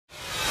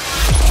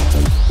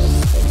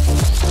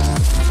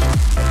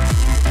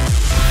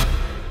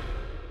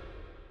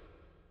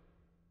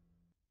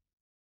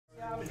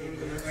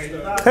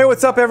Hey,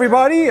 what's up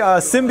everybody?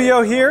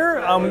 Symbio here.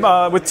 I'm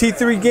with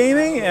T3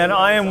 Gaming, and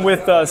I am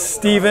with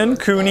Steven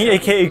Kuni,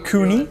 aka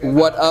Kuni.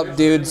 What up,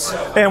 dudes?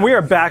 And we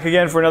are back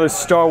again for another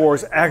Star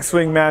Wars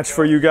X-Wing match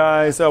for you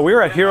guys. We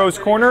are at Heroes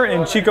Corner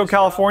in Chico,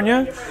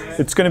 California.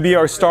 It's going to be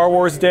our Star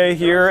Wars Day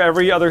here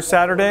every other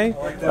Saturday.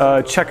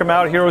 Check them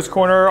out, Heroes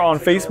Corner on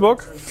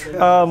Facebook.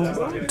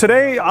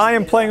 Today I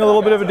am playing a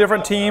little bit of a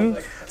different team.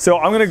 So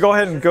I'm going to go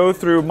ahead and go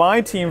through my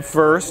team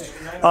first.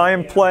 I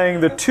am playing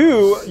the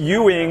two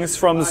U-Wings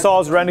from the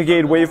Saw's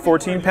Renegade Wave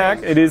 14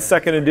 pack. It is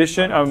second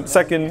edition.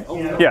 Second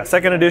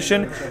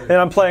edition. And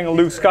I'm playing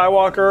Luke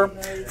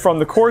Skywalker from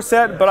the core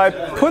set. But I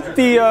put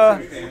the,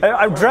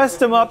 I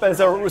dressed him up as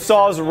a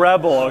Saw's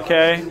Rebel.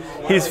 Okay,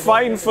 he's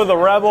fighting for the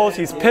Rebels.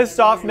 He's pissed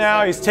off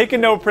now. He's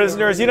taking no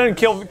prisoners. He doesn't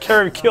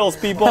care if he kills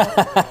people.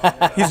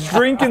 He's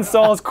drinking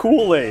Saw's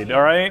Kool-Aid.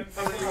 All right.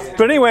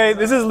 But anyway,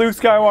 this is Luke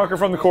Skywalker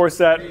from the core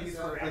set.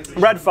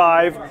 Red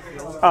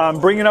 5,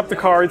 bringing up the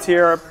cards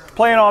here,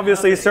 playing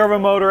obviously servo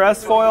motor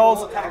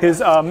S-foils.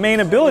 His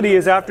main ability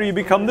is after you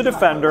become the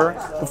defender,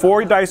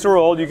 before dice are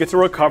rolled, you get to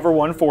recover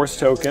 1 force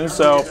token.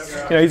 So,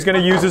 you know, he's going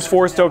to use his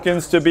force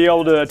tokens to be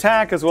able to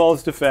attack as well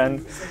as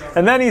defend.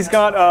 And then he's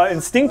got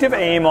instinctive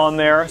aim on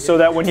there, so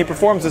that when he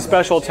performs a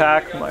special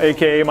attack,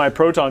 aka my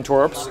proton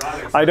torps,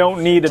 I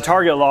don't need a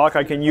target lock.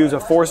 I can use a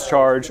force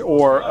charge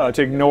or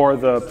to ignore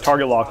the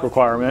target lock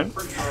requirement.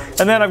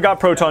 And then I've got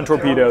proton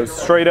torpedoes,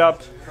 straight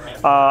up.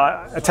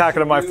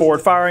 Attacking on my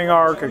forward firing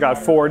arc. I got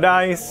 4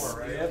 dice,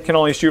 can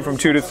only shoot from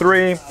 2 to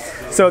 3.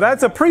 So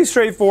that's a pretty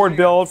straightforward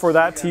build for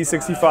that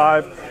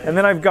T65. And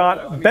then I've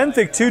got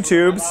Benthic 2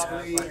 tubes.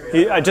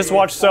 I just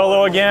watched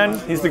Solo again.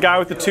 He's the guy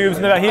with the tubes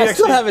in the back. I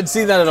still haven't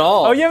seen that at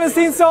all. Oh, you haven't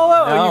seen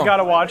Solo? No. Oh, you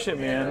gotta watch it,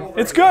 man.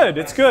 It's good,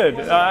 it's good.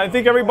 I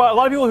think a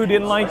lot of people who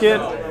didn't like it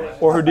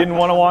or who didn't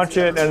want to watch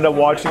it ended up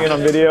watching it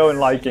on video and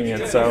liking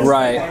it. So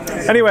right.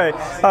 Anyway,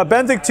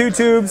 Benthic 2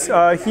 tubes.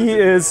 He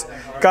is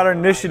got an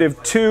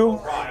initiative 2.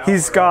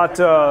 He's got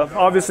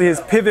obviously his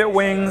pivot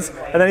wings,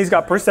 and then he's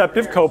got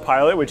perceptive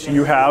co-pilot, which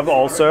you have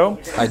also.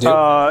 I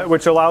do.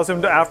 Which allows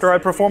him to, after I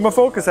perform a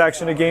focus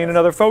action, to gain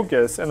another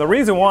focus. And the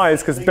reason why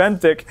is because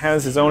Benthic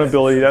has his own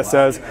ability that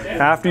says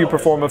after you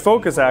perform a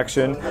focus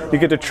action, you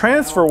get to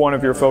transfer one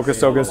of your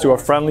focus tokens to a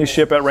friendly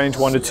ship at range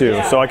 1 to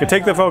 2. So I could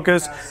take the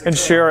focus and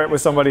share it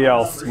with somebody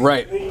else.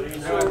 Right.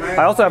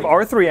 I also have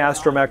R3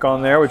 Astromech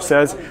on there, which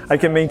says I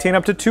can maintain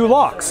up to 2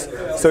 locks.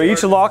 So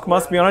each lock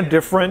must be on a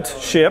different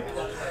ship,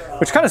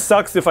 which kind of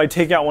sucks if I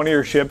take out one of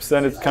your ships,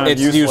 then it's kind of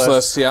useless. It's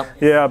useless, yeah.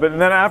 Yeah, but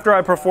then after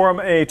I perform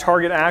a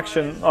target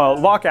action,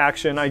 lock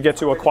action, I get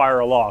to acquire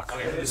a lock.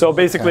 So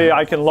basically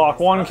I can lock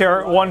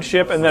one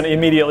ship and then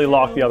immediately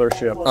lock the other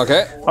ship.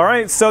 Okay. All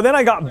right, so then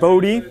I got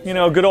Bodhi, you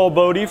know, good old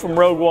Bodhi from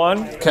Rogue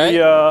One. Okay.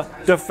 The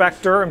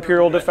defector,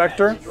 Imperial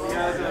defector.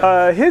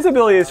 His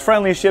ability is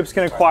friendly ships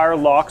can acquire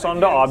locks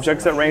onto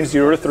objects at range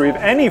 0 to 3 of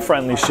any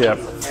friendly ship.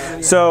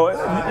 So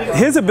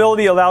his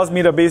ability allows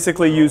me to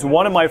basically use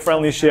one of my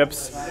friendly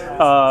ships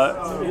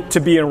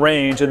to be in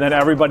range, and then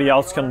everybody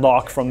else can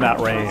lock from that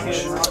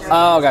range.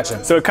 Oh,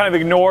 gotcha. So it kind of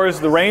ignores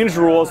the range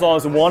rule as long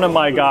as one of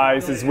my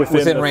guys is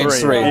within the range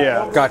 3.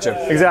 Yeah,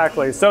 gotcha.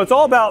 Exactly. So it's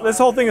all about, this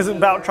whole thing is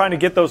about trying to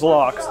get those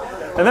locks.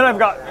 And then I've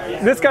got,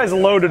 this guy's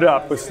loaded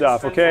up with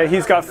stuff, okay?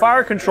 He's got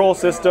fire control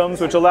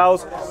systems, which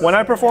allows, when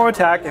I perform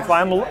attack, if I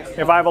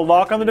have a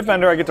lock on the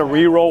defender, I get to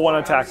re-roll 1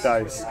 attack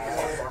dice.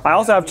 I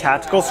also have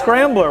Tactical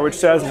Scrambler, which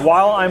says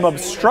while I'm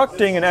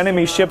obstructing an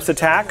enemy ship's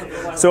attack,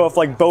 so if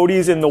like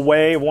Bodhi's in the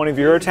way of one of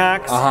your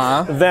attacks,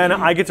 then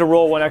I get to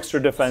roll 1 extra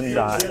defend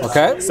die.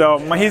 Okay. So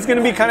he's going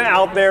to be kind of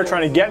out there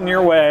trying to get in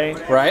your way.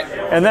 Right.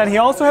 And then he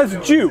also has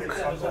Juke,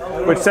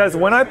 which says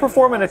when I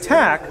perform an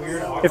attack,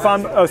 if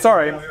I'm,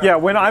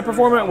 when I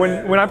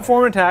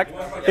perform an attack,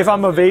 if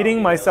I'm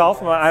evading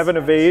myself, I have an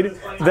evade,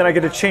 then I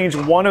get to change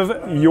one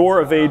of your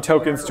evade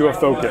tokens to a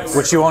focus.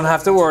 Which you won't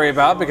have to worry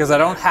about because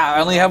I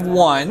only have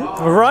 1.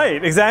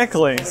 Right,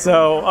 exactly.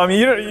 So, I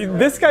mean,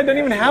 this guy doesn't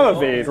even have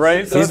evade,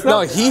 right? So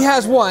no, he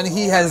has 1,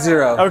 he has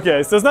 0.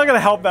 Okay, so it's not going to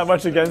help that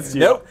much against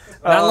you. Nope.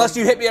 Not unless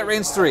you hit me at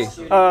range 3.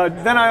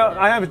 Then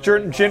I have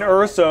Jin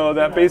Urso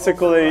that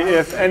basically,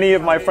 if any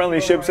of my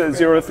friendly ships at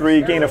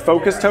 0-3 gain a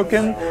focus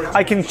token,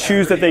 I can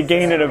choose that they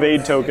gain an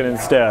evade token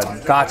instead.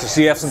 Gotcha,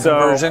 so you have some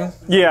conversion?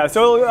 Yeah,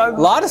 so... a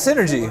lot of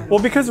synergy.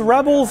 Well, because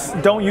Rebels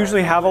don't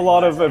usually have a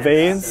lot of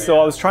evades,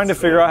 so I was trying to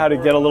figure out how to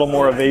get a little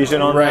more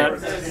evasion on that.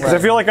 Because I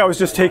feel like I was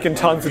just taking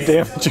tons of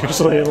damage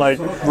usually, and like...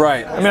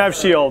 Right. I mean, I have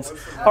shields.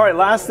 All right,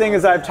 last thing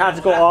is I have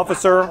Tactical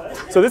Officer.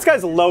 So this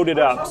guy's loaded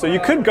up. So you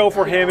could go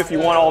for him if you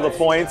want all the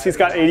points. He's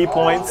got 80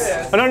 points.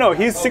 Oh, no,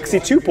 he's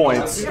 62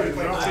 points.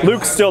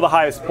 Luke's still the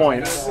highest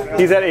points.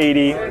 He's at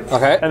 80.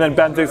 Okay. And then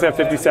Benthic's at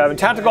 57.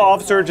 Tactical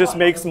Officer just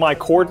makes my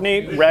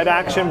coordinate red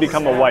action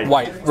become a white.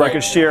 So I can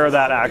share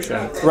that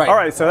action. Right. All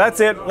right, so that's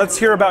it. Let's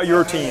hear about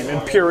your team.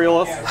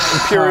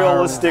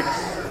 Imperialistic.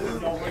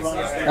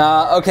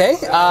 Okay,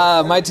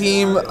 my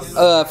team,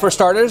 for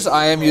starters,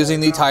 I am using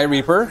the TIE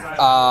Reaper,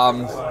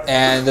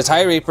 and the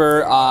TIE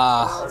Reaper,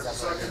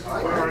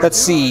 let's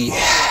see,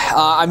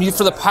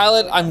 for the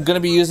pilot, I'm going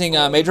to be using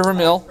Major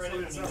Vermiel,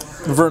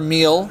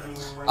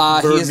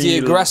 He is the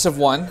aggressive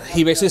one.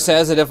 He basically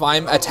says that if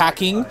I'm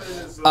attacking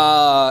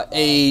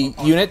a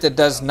unit that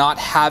does not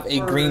have a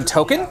green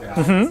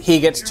token, he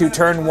gets to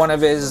turn one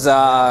of his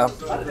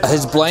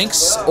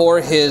blanks or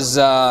his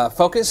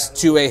focus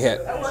to a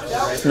hit.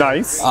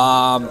 Nice.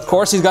 Of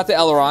course, he's got the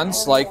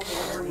ailerons, like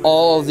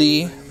all of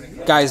the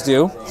guys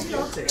do,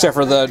 except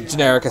for the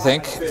generic, I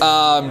think.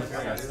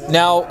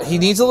 Now, he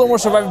needs a little more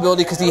survivability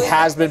because he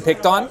has been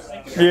picked on.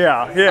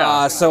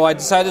 Yeah. So I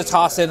decided to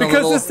toss in a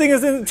little... Because this thing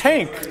is in a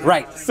tank.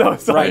 Right. So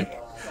it's like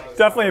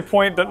definitely a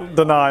point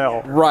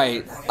denial.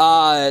 Right.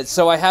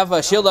 So I have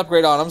a shield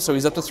upgrade on him, so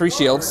he's up to 3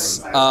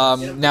 shields.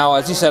 Now,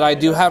 as you said, I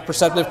do have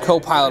Perceptive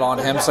Co-Pilot on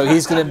him, so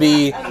he's going to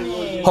be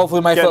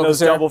hopefully my Getting focuser. those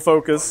double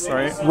focus,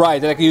 right?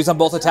 Right, that I can use on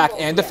both attack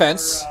and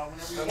defense.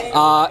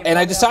 And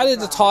I decided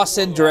to toss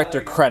in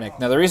Director Krennic.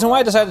 Now, the reason why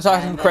I decided to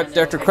toss in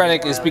Director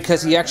Krennic is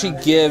because he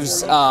actually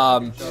gives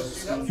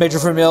Major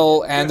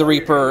Vermiel and the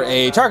Reaper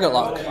a target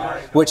lock,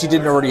 which he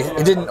didn't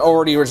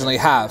already originally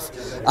have,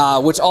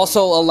 which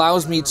also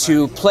allows me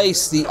to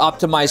place the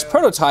optimized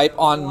prototype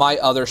on my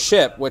other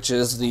ship, which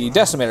is the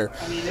Decimator.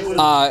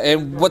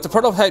 And what the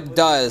prototype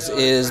does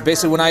is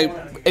basically when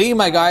any of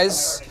my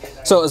guys...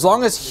 So as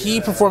long as he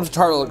performs a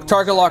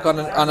target lock on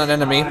an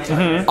enemy,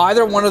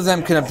 either one of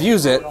them can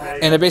abuse it,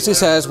 and it basically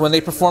says when they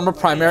perform a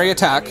primary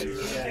attack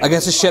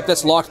against a ship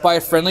that's locked by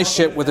a friendly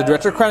ship with a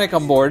Director Krennic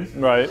on board,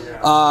 right?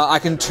 I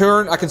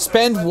can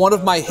spend one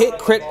of my hit,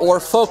 crit, or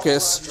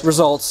focus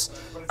results,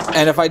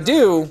 and if I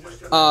do,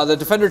 the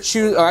defender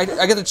I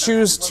get to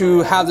choose to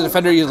have the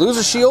defender either lose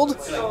a shield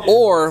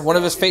or one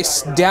of his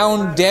face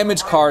down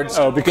damage cards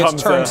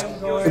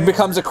it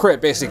becomes a crit,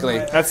 basically.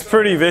 That's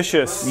pretty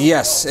vicious.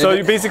 Yes. So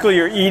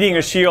you're eating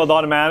a shield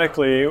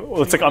automatically.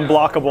 It's like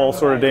unblockable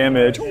sort of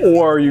damage,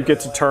 or you get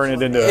to turn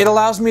it into... It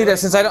allows me to,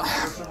 since I don't...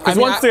 Because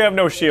once they have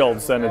no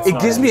shields, then it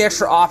gives me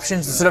extra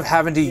options instead of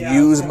having to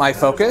use my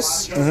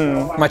focus,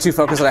 my 2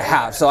 focus that I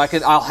have. So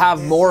I'll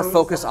have more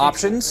focus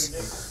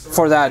options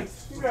for that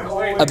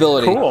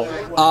ability. Cool.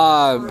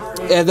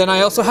 And then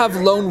I also have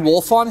Lone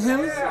Wolf on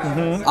him,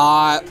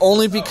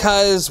 only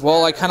because,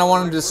 well, I kind of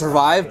want him to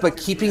survive, but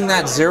keeping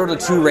that 0 to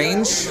 2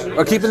 range,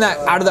 or keeping that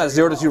out of that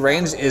 0 to 2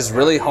 range is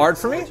really hard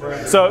for me.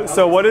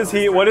 So what is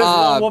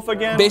Lone Wolf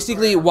again?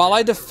 Basically, while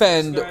I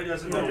defend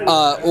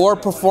or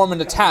perform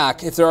an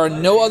attack, if there are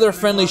no other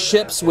friendly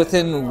ships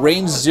within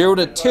range 0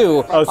 to 2,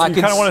 so you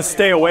kind of want to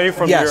stay away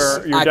from your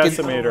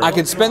Decimator. I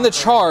can spend the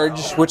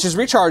charge, which is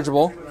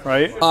rechargeable,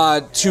 right?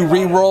 To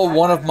re-roll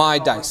one of my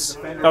dice.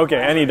 Okay,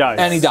 any dice.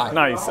 Any die.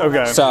 Nice.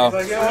 Okay. So,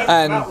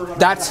 and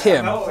that's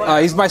him.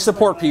 He's my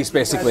support piece,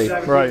 basically.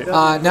 Right.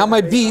 Now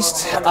my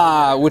beast,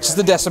 which is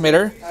the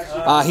Decimator,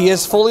 he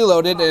is fully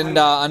loaded, and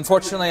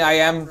unfortunately, I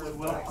am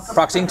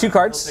proxying 2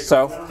 cards,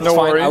 so it's no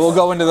fine. worries. I will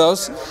go into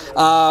those.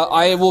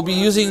 I will be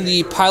using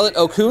the pilot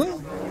Oicunn.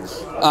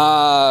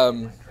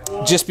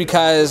 Just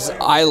because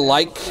I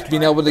like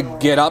being able to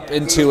get up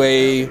into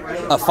a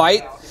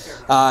fight.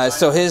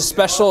 So his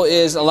special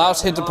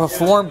allows him to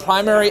perform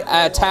primary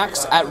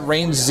attacks at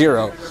range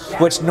 0,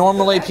 which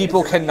normally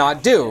people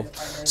cannot do.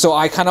 So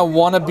I kind of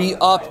want to be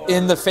up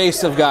in the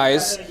face of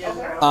guys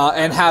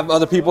and have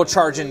other people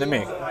charge into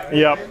me.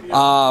 Yep.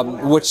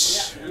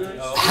 Which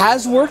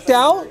has worked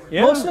out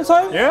most of the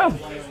time. Yeah.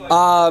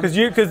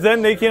 Because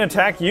then they can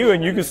attack you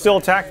and you can still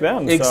attack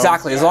them.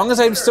 Exactly, as long as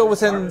I'm still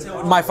within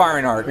my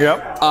firing arc.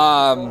 Yep.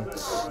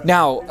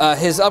 Now,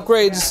 his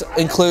upgrades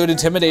include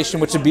Intimidation,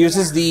 which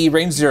abuses the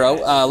range 0,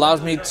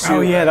 allows me to...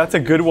 Oh yeah, that's a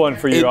good one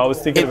for you. I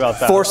was thinking about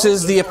that. It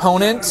forces the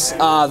opponent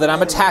that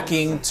I'm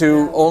attacking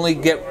to only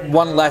get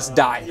 1 less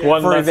die.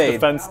 One less evade.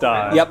 Defense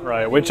die. Yep.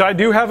 Right, which I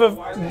do have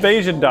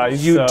evasion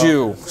dice. You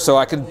do, so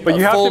I can But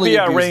you have to be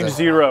at range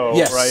 0,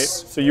 yes. right?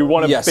 So you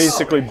want to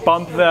basically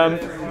bump them,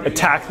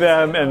 attack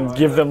them, and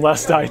give them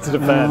less die to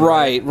defend.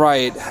 Right.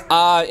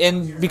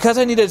 And because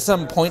I needed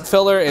some point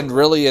filler, and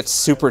really it's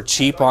super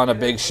cheap on a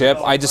big ship,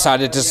 I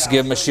decided to just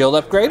give him a shield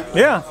upgrade.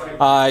 Yeah.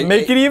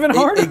 Make it even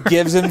harder. It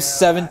gives him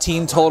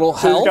 17 total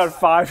health. He's got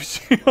 5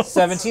 shields.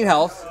 17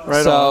 health.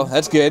 Right so on.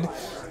 That's good.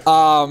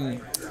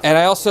 And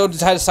I also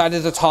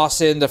decided to toss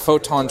in the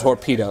photon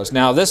torpedoes.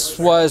 Now, this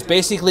was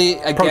basically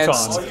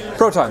against...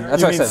 Proton.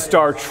 That's what I said.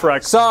 Star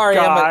Trek. Sorry,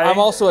 guy. I'm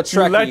also a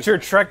Trekkie. You let your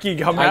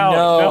Trekkie come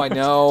out. I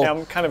know. Yeah,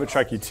 I'm kind of a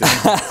Trekkie too.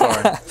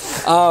 Sorry.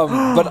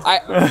 But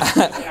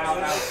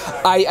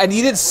I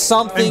needed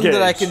something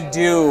that I can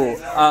do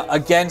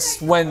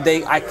against when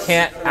I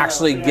can't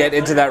actually get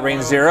into that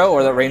range 0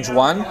 or that range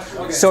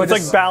 1. So it's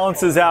like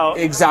balances out.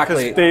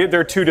 Exactly.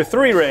 They're 2 to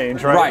 3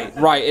 range, right?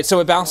 Right. So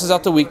it balances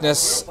out the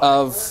weakness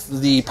of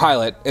the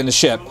pilot in the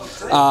ship,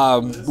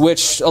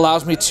 which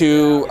allows me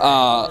to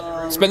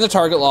spend the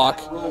target lock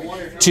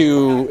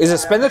to... Is it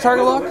spend the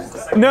target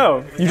lock?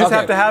 No, you just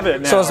have to have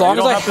it now. So as long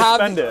as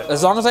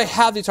as I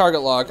have the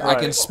target lock, I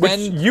can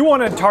spend... Which you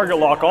want a target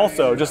lock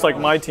also, just like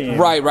my team.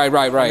 Right.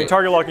 I mean,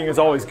 target locking is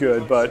always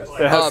good, but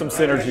it has some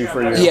synergy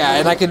for you. Yeah,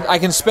 and I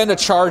can spend a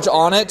charge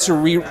on it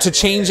to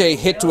change a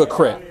hit to a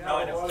crit.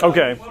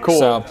 Okay, cool.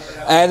 So,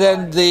 and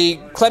then the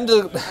Clem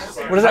de...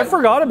 What is that? I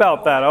forgot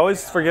about that. I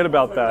always forget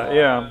about that,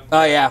 yeah.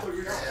 Oh, yeah.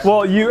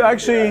 Well, you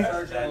actually...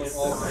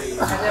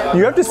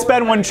 You have to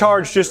spend 1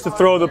 charge just to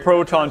throw the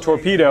proton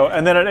torpedo,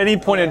 and then at any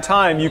point in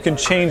time, you can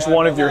change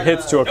one of your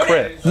hits to a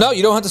crit. No,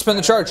 you don't have to spend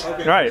the charge.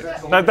 Right.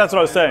 That's what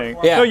I was saying.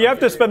 Yeah. No, you have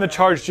to spend the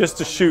charge just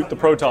to shoot the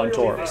proton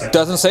torps.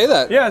 Doesn't say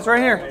that. Yeah, it's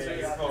right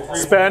here.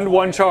 Spend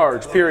 1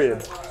 charge,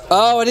 period.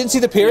 Oh, I didn't see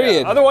the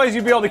period. Yeah. Otherwise,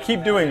 you'd be able to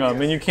keep doing them,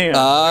 and you can't.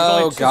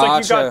 Oh, it's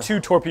like you've got 2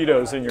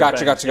 torpedoes in your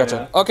bank, Gotcha. you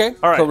know? Okay,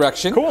 all right.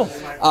 Correction. Cool.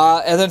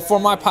 And then for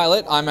my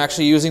pilot, I'm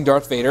actually using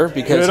Darth Vader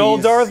because Good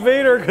old Darth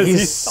Vader, because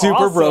he's super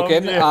awesome.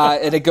 broken, Yeah.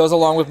 and it goes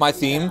along with my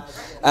theme.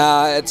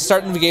 At the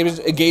start of the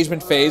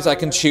engagement phase, I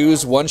can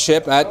choose 1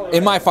 ship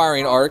in my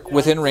firing arc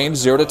within range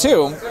 0 to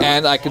 2,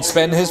 and I can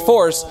spend his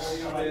force.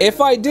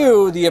 If I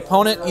do, the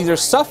opponent either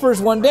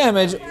suffers 1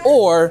 damage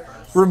or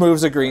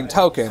removes a green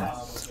token,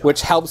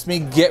 which helps me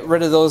get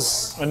rid of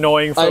those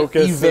annoying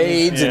focus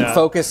evades and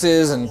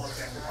focuses, and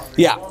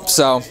yeah.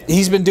 So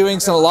he's been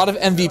doing a lot of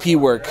MVP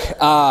work.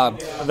 And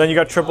then you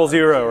got 000,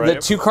 right? The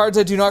 2 cards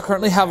I do not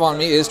currently have on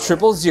me is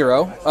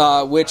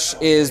 000, which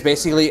is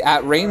basically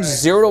at range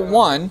 0 to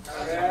 1.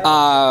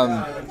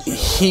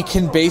 He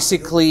can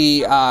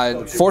basically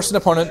force an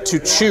opponent to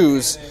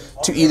choose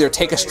to either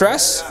take a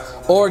stress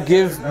or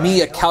give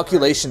me a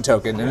calculation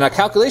token. And a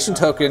calculation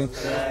token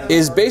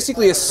is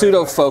basically a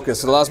pseudo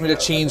focus. It allows me to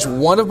change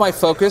one of my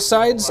focus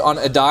sides on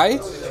a die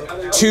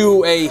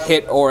to a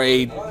hit or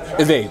a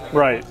evade.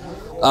 Right.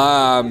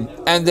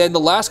 And then the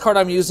last card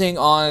I'm using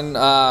on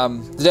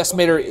the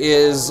Decimator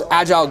is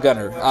Agile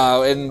Gunner.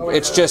 And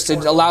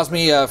it allows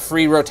me a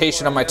free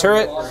rotation on my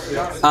turret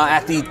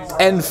at the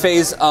end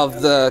phase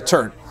of the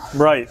turn.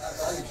 Right.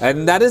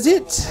 And that is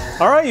it.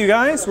 All right, you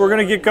guys, we're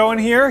gonna get going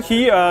here.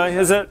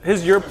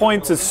 Your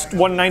points is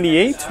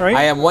 198, right?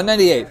 I am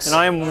 198. And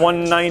I am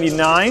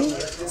 199.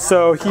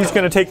 So he's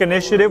gonna take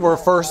initiative. We're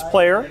first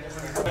player.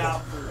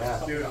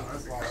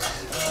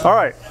 All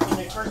right.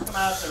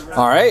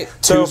 All right.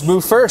 Twos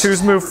move first.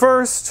 Twos move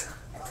first.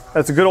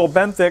 That's a good old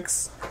Benthic.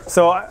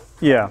 So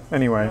yeah.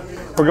 Anyway,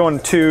 we're going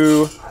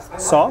to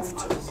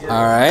soft.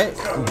 All right.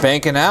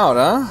 Banking out,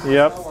 huh?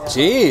 Yep.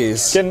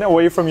 Jeez. Getting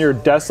away from your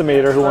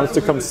Decimator who wants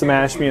to come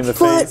smash me in the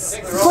face.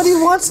 But he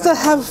wants to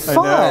have fun.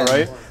 I know,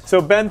 right?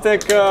 So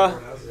Benthic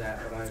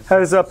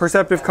has a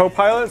Perceptive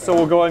Co-Pilot, so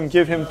we'll go ahead and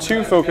give him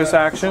 2 focus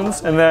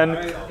actions, and then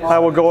I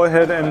will go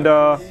ahead and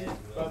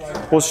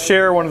we'll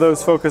share one of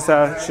those focus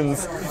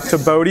actions to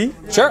Bodhi.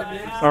 Sure.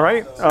 All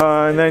right,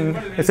 and then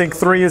I think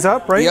 3 is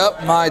up, right?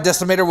 Yep, my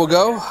Decimator will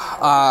go.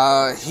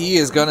 He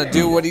is going to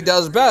do what he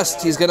does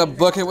best. He's going to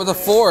book it with a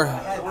 4.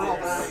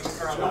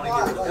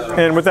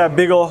 And with that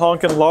big old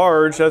honkin'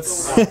 large,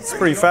 that's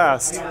pretty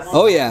fast.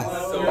 Oh, yeah.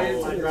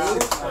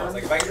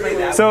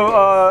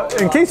 So,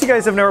 in case you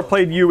guys have never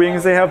played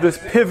U-Wings, they have this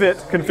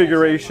pivot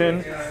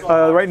configuration.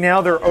 Right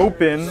now they're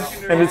open,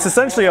 and it's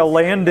essentially a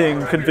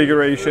landing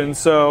configuration.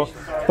 So,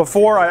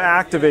 before I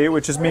activate,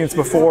 which just means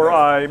before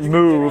I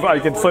move, I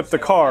can flip the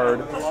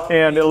card,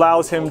 and it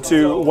allows him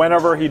to,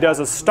 whenever he does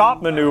a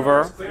stop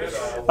maneuver,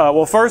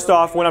 well, first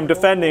off, when I'm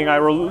defending, I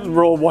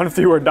roll 1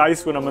 fewer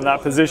dice when I'm in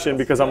that position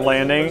because I'm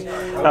landing.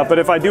 But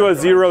if I do a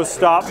 0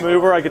 stop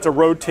maneuver, I get to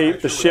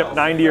rotate the ship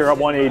 90 or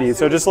 180,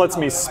 so it just lets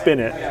me spin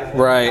it.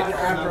 Right.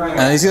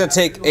 And he's going to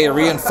take a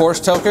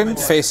reinforced token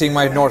facing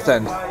my north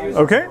end.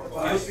 Okay,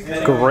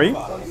 great.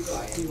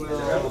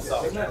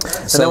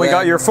 And then we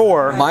got your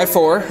 4. My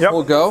 4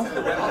 will go.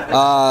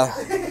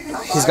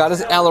 He's got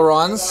his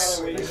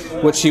ailerons,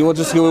 which he will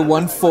just go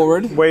 1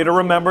 forward. Way to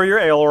remember your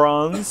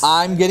ailerons.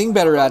 I'm getting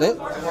better at it.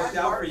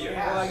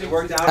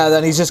 And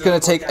then he's just going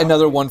to take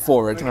another 1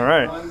 forward. All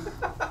right.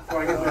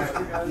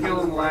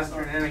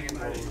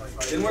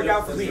 Didn't work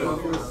out for me.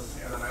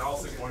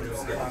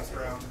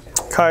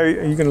 Kai,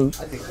 are you going to...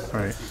 All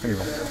right, there you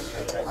go.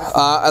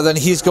 And then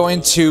he's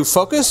going to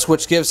focus,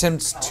 which gives him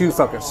 2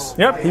 focus.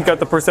 Yep, he got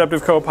the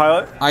Perceptive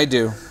Co-Pilot. I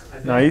do.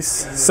 Nice.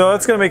 So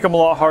that's going to make him a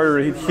lot harder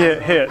to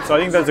hit. So I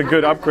think that's a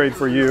good upgrade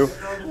for you.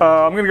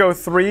 I'm going to go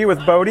 3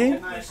 with Bodhi.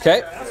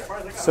 Okay.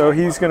 So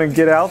he's going to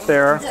get out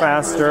there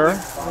faster.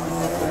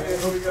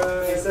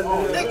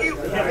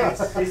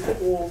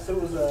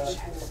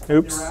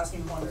 Oops.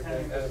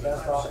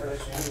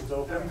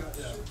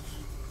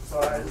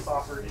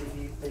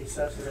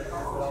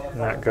 And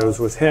that goes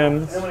with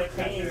him.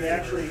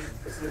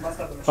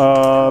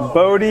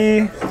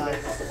 Bodhi,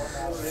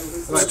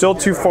 still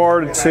too far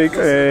to take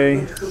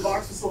a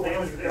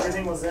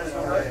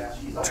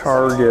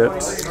target.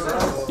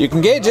 You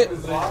can gauge it.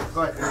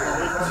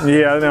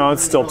 Yeah, no,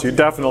 it's still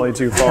definitely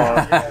too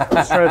far.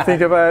 Just trying to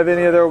think if I have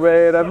any other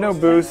way. I have no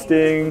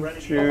boosting.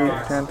 Shoot,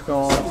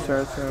 tentacle,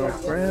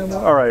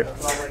 all right.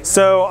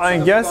 So I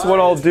guess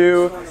what I'll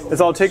do is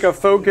I'll take a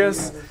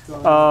focus,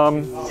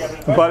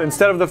 but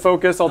instead of the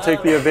focus, I'll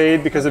take the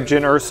evade because of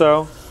Jyn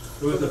Erso.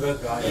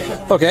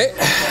 Okay.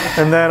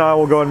 And then I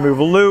will go and move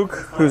Luke,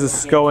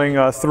 who's going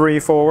 3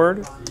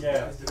 forward.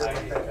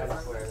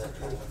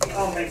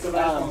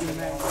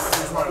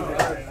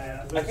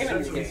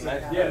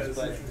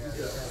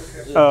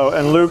 Oh,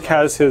 and Luke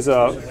has his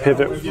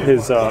pivot.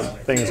 His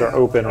things are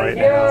open right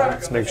now.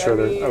 Let's make sure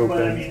they're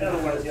open.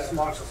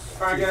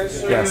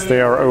 Yes,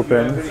 they are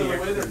open.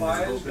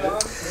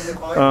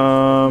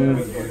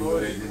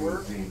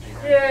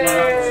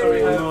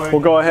 We'll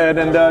go ahead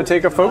and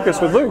take a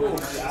focus with Luke.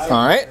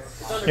 All right.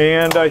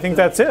 And I think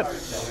that's it.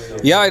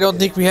 Yeah, I don't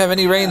think we have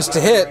any range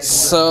to hit,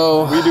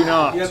 so... We do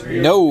not.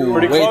 No.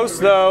 Pretty close,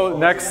 though.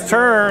 Next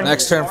turn.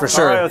 Next turn for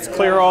sure. All right, let's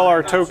clear all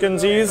our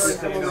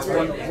tokensies.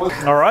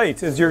 All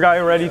right, is your guy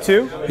ready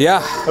too?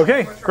 Yeah.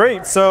 Okay,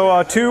 great.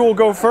 So 2 will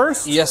go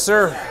first. Yes,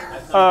 sir.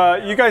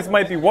 You guys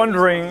might be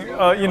wondering,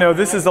 you know,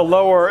 this is a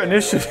lower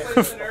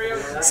initiative.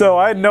 So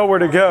I had nowhere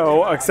to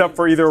go except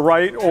for either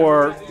right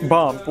or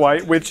bump,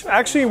 right? Which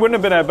actually wouldn't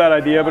have been a bad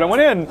idea, but I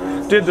went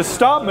in, did the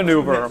stop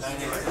maneuver,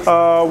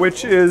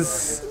 which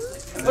is...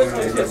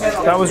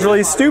 That was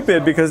really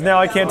stupid because now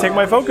I can't take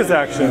my focus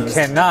action. You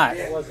cannot.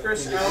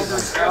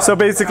 So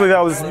basically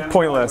that was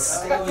pointless.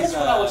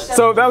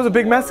 So that was a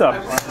big mess up.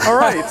 All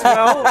right,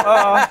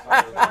 well,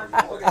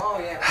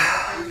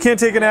 can't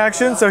take an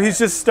action, so he's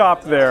just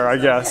stopped there, I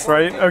guess,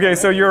 right? Okay,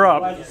 so you're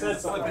up.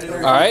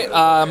 All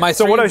right,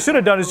 So what I should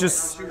have done is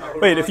just,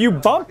 wait, if you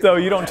bump though,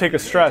 you don't take a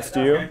stress,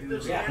 do you?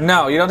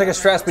 No, you don't take a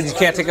stress, but you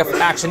can't take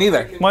an action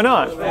either. Why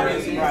not?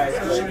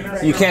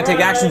 You can't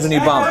take actions when you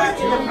bump.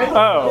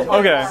 Oh,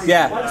 okay.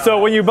 Yeah. So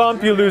when you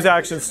bump, you lose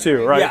actions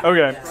too, right? Yeah.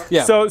 Okay.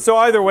 Yeah. So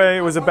either way,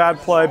 it was a bad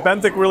play.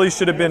 Benthic really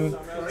should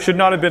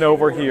not have been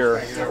over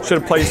here. Should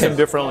have placed him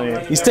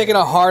differently. He's taking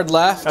a hard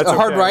left, That's a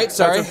hard okay. right,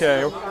 sorry. That's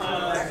okay.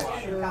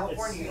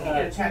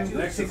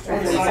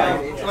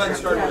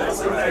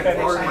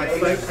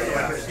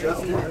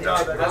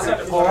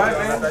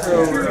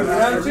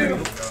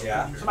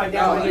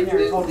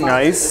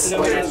 Nice.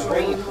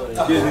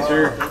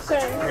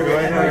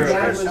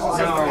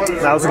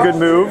 That was a good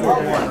move.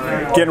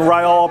 Getting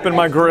right all up in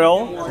my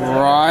grill.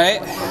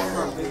 Right.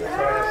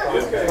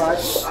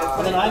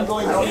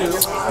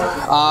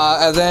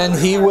 And then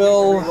he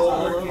will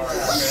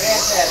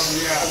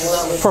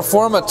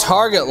perform a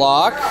target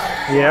lock.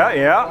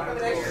 Yeah.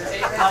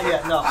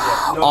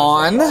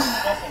 On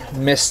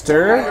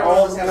Mr.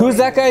 Who's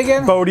that guy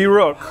again? Bodhi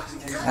Rook.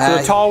 So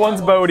the tall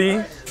one's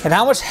Bodhi. And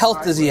how much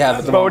health does he have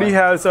at the Bodhi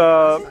moment? has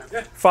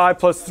 5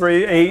 plus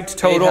 3, 8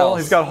 total. health.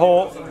 He's got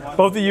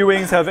both the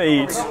U-Wings have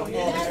 8.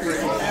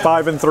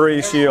 5 and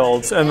 3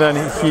 shields, and then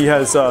he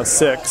has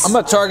 6. I'm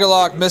gonna target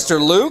lock Mr.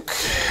 Luke.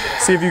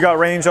 See if you got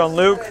range on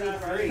Luke.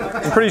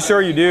 I'm pretty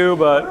sure you do,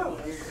 but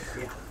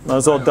might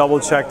as well double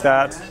check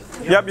that.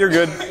 Yep, you're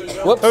good.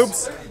 Whoops.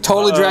 Oops.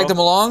 Totally dragged him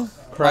along.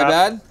 Crap. My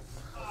bad.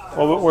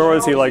 Well, where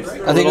was he? Like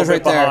I think it was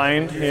right there.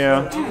 Behind.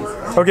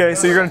 Yeah. Okay,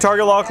 so you're gonna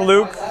target lock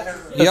Luke.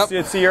 Yep.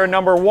 It's your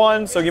number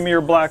 1, so give me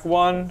your black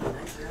 1.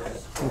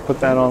 I'll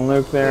put that on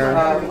Luke there.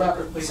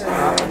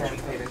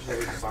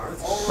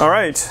 All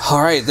right.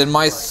 All right, then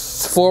my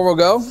 4 will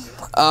go.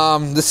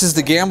 This is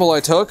the gamble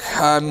I took.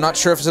 I'm not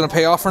sure if it's going to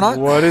pay off or not.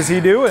 What is he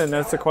doing?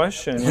 That's the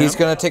question. He's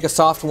going to take a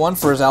soft 1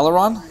 for his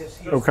aileron.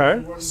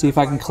 Okay. See if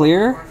I can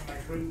clear.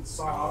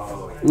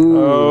 Ooh.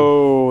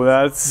 Oh,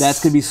 that's going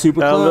to be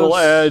super that close. little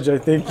edge. I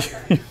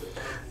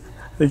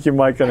think you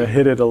might gonna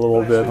hit it a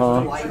little bit,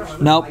 huh?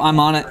 Nope, I'm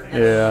on it.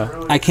 Yeah.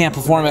 I can't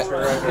perform it.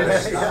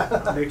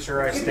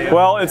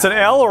 Well, it's an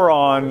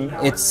aileron.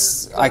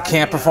 I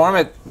can't perform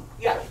it.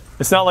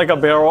 It's not like a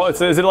barrel. Is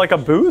it like a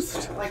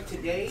boost?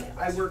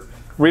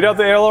 Read out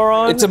the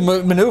aileron. It's a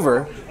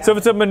maneuver. So if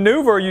it's a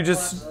maneuver, you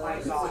just.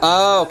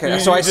 Oh, okay.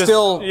 So I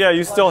still. Yeah,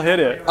 you still hit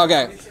it.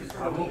 Okay.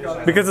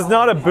 Because it's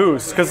not a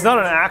boost. Because it's not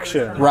an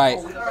action. Right.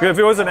 If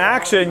it was an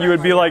action, you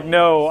would be like,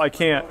 no, I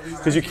can't.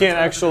 Because you can't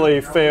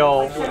actually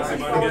fail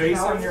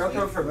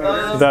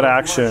that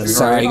action.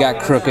 Sorry, you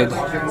got crooked.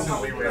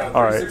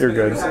 All right, you're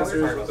good.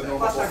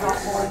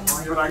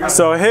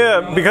 So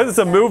him, because it's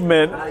a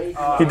movement,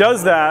 he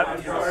does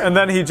that, and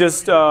then he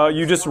just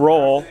you just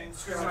roll,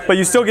 but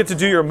you still get to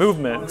do your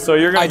movement. So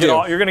you're gonna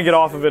get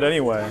off of it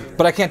anyway.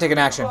 But I can't take an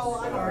action.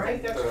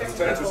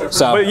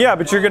 So. But yeah,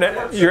 but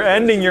you're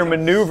ending your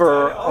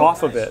maneuver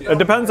off of it. It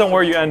depends on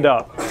where you end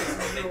up.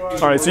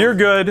 All right, so you're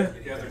good,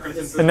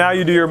 and now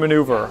you do your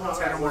maneuver.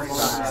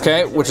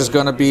 Okay, which is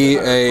going to be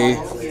a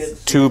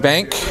 2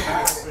 bank.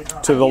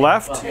 To the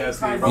left?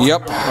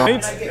 Yep.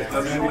 Right?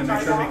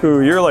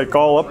 Ooh, you're like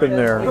all up in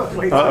there.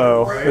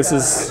 Uh-oh. This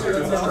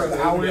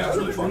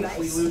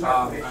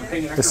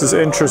is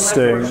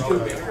interesting.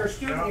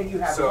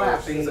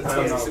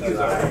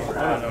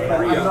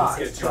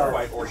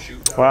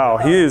 Wow,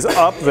 he is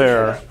up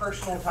there.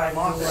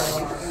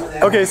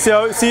 Okay,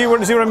 so see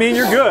what I mean?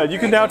 You're good. You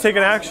can now take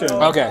an action.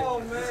 Okay.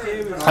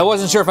 I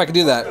wasn't sure if I could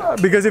do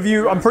that. Because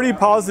I'm pretty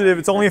positive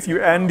it's only if you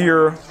end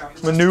your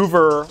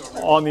maneuver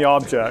on the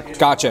object.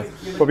 Gotcha.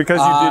 But because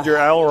you did your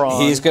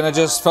aileron. He's going to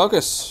just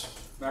focus.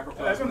 Got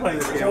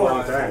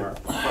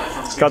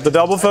the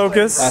double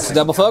focus. That's the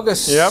double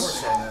focus. Yep.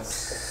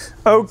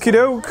 Okie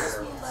doke.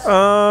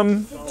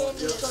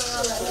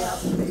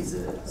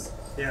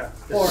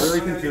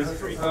 Really confused.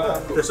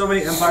 There's so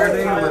many Empire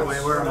things. I'm like,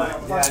 wait, where am I?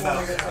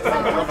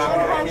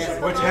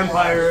 Which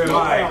Empire am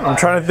I? I'm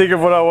trying to think of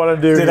what I want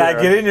to do. Did I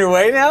get in your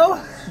way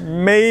now?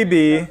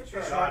 Maybe. You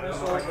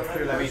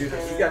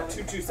got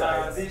two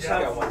sides.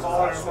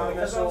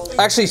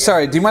 Actually,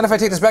 sorry. Do you mind if I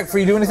take this back before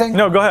you do anything?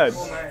 No, go ahead.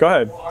 Go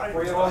ahead.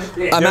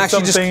 I'm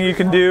actually something you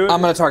can do.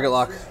 I'm gonna target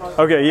lock.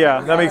 Okay,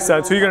 yeah, that makes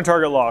sense. Who are you gonna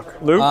target lock?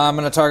 Luke. I'm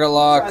gonna target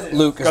lock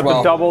Luke as Got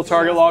well. the double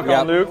target lock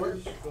on Luke.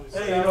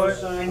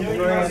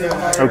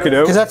 Okay,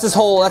 Because that's his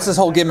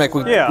whole gimmick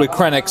with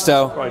Krennic.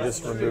 So I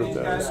just removed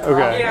those.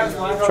 Okay.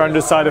 Trying to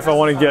decide if I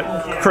want to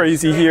get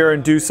crazy here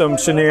and do some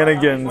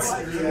shenanigans.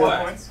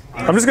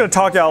 I'm just going to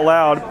talk out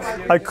loud.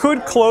 I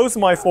could close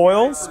my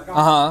foils.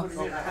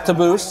 To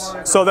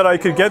boost. So that I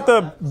could get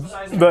the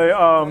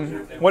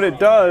what it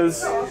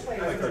does.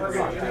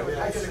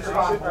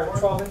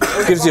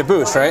 Gives you a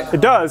boost, right? It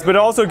does, but it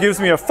also gives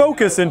me a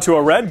focus into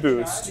a red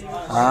boost.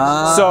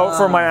 So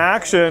for my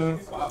action,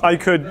 I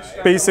could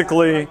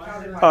basically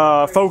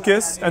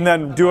focus and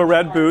then do a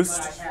red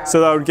boost. So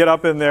that I would get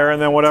up in there,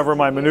 and then whatever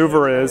my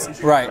maneuver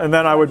is, right, and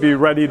then I would be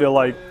ready to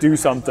like do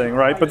something,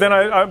 right? But then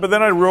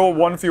I roll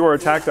one fewer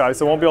attack die,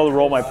 so I won't be able to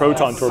roll my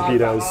proton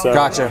torpedoes. So.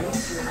 Gotcha.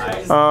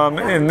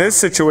 In this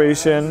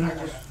situation,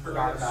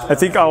 I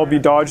think I will be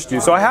dodged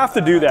you, so I have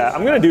to do that.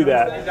 I'm going to do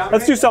that.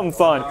 Let's do something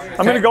fun.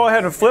 I'm going to go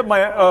ahead and flip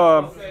my.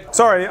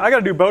 Sorry, I got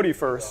to do Bodhi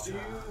first.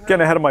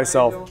 Getting ahead of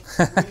myself.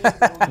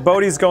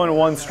 Bodhi's going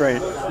one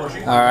straight.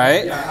 All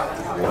right.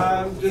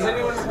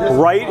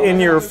 Right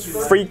in your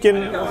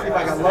freaking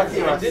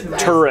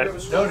turret.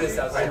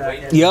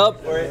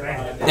 Yup.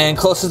 And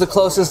closest to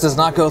closest does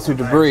not go through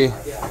debris.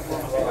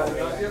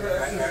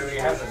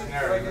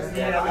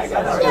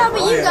 Yeah,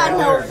 but you got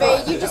no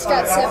evade. You just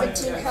got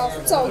 17 health.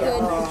 It's all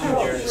good.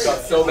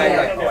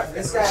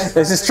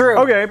 This is true.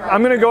 Okay,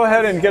 I'm going to go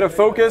ahead and get a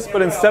focus,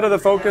 but instead of the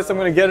focus, I'm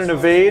going to get an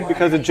evade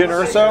because of Jin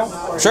Urso.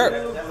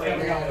 Sure.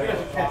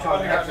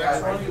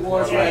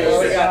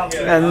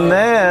 And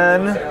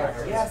then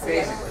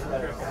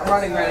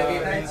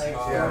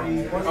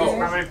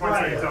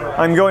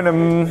I'm going to,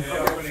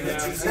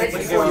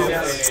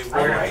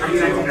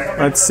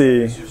 let's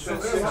see.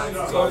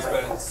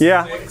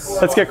 Yeah,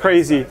 let's get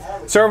crazy.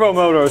 Servo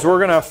motors, we're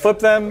going to flip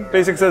them.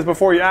 Basic says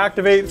before you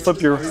activate,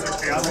 flip your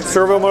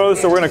servo motors.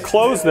 So we're going to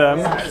close them.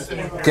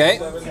 Okay.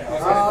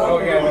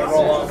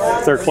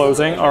 They're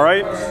closing, all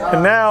right.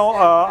 And now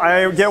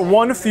I get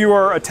one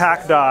fewer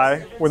attack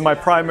die with my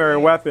primary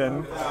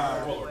weapon.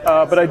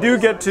 But I do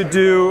get to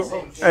do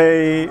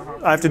I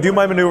have to do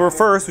my maneuver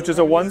first, which is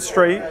a one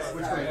straight.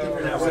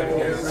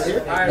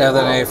 And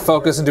then a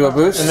focus into a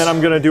boost. And then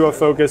I'm going to do a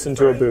focus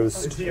into a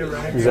boost.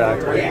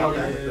 Exactly.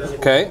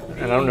 Okay.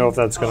 And I don't know if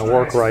that's going to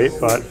work right,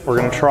 but we're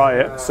going to try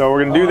it. So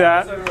we're going to do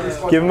that,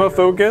 give him a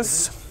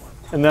focus,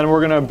 and then we're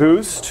going to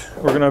boost.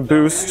 We're going to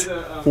boost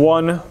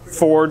one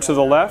forward to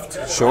the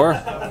left.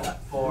 Sure.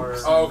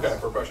 Oh, okay,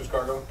 for precious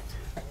cargo.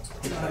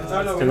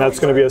 And that's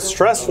going to be a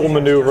stressful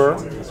maneuver.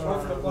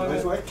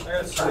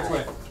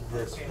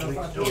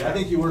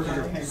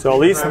 So at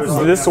least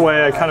this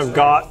way I kind of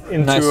got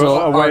into nice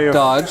a way of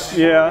dodge.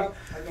 Yeah.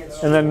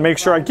 And then make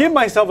sure I give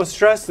myself a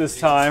stress this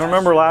time.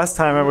 Remember last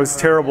time I was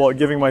terrible at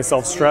giving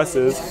myself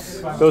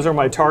stresses. Those are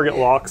my target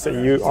locks that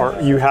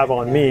you have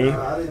on me.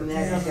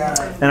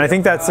 And I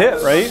think that's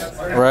it, right?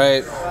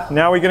 Right.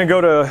 Now we're going to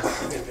go to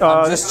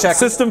just checking.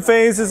 System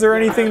phase. Is there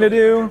anything to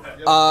do?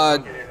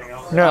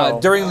 No.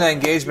 During the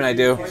engagement, I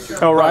do.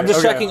 Oh, right. I'm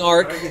just checking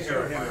arc.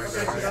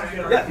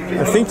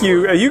 I think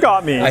you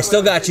got me. I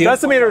still got you.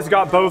 Decimator's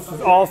got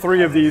all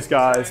three of these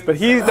guys, but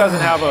he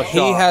doesn't have a shot.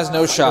 He has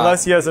no shot.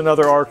 Unless he has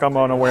another arc I'm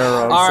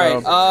unaware of. All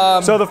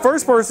right. So the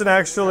first person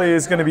actually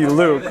is going to be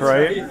Luke,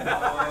 right?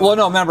 Well,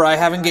 no, remember, I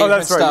have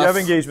engagement stuff. Oh, that's right. You have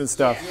engagement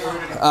stuff.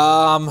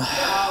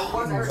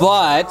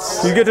 But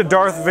you get to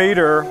Darth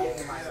Vader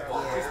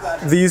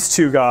these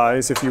two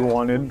guys if you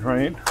wanted,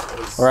 right?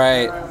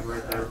 Right.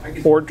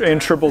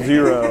 And 000.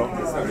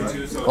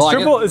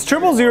 Well, is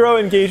 000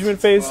 engagement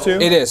phase too?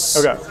 It is.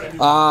 Okay.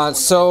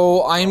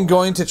 So I'm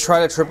going to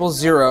try to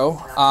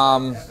 000.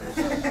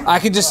 I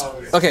could just.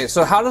 Okay,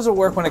 so how does it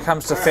work when it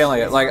comes to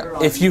failing it? Like,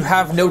 if you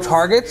have no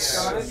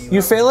targets,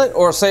 you fail it,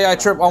 or say I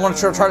want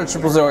to try to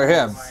 000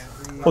 him.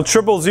 Well,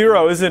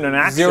 000 isn't an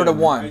action. 0 to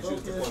 1.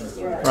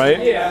 Right?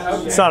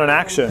 It's not an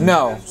action.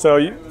 No. So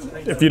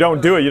if you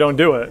don't do it, you don't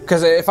do it.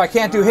 Because if I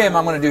can't do him,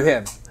 I'm going to do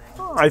him.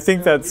 I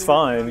think that's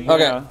fine.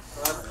 Okay. Yeah.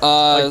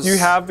 Do you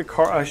have the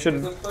card? I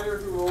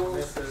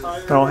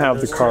don't have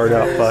the card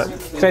up, but.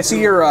 Can I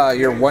see your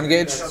 1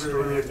 gauge?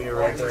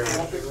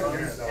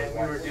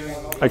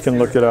 I can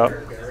look it up.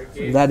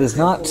 That is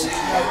not.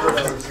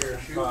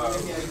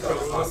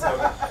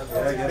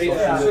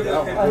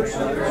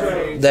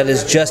 That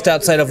is just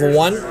outside of a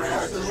 1.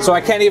 So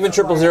I can't even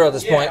 000 at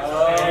this point.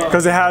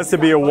 Because it has to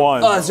be a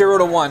 1. 0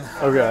 to 1.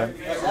 Okay.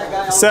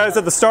 It says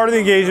at the start of the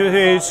engagement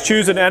phase,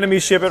 choose an enemy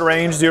ship at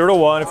range 0 to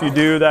 1. If you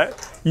do that,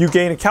 you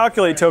gain a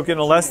calculate token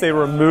unless they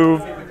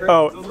remove.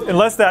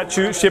 Unless that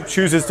ship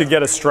chooses to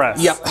get a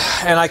stress. Yep.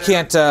 And I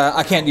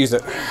can't use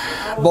it.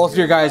 Both of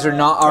your guys are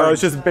not. Oh,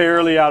 it's just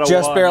barely out of one.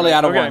 Just barely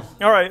out of one.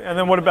 All right, and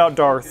then what about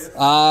Darth?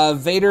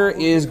 Vader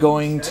is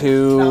going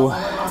to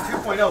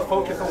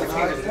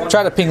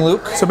try to ping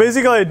Luke. So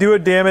basically, I do a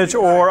damage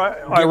or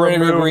I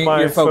remove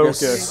my your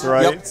focus,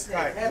 right? Yep.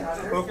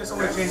 Focus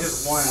only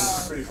changes one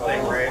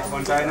thing, right?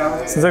 One die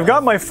now. Since I've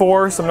got my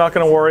force, I'm not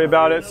going to worry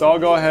about it, so I'll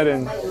go ahead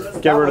and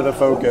get rid of the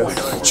focus.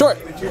 Sure.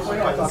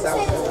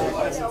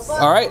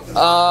 All right.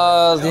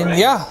 Then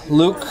yeah,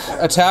 Luke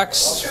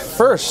attacks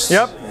first.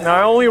 Yep.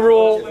 Now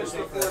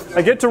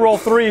I get to roll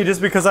 3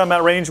 just because I'm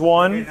at range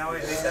 1.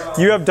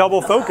 You have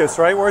double focus,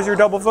 right? Where's your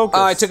double focus?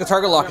 I took a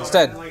target lock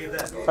instead.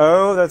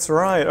 Oh, that's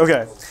right.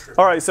 Okay.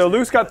 All right. So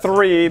Luke's got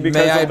 3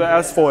 because of the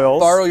S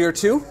foils. Borrow your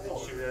 2?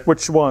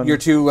 Which one? Your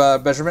 2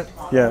 measurement?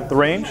 Yeah. The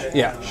range?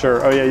 Yeah.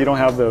 Sure. Oh yeah. You don't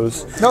have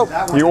those. Nope.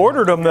 You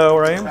ordered them though,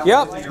 right?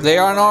 Yep. They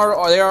are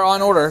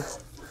on order.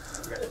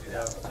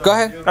 Go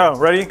ahead. Oh,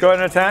 ready? Go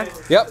ahead and attack?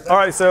 Yep. All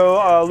right,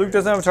 so Luke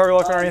doesn't have a target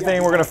lock or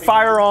anything. We're going to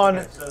fire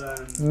on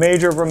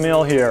Major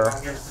Vermiel here.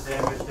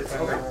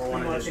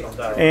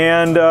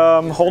 And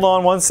hold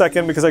on 1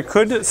 second because I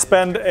could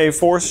spend a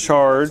force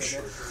charge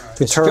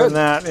to turn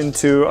that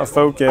into a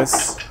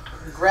focus.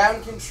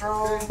 Ground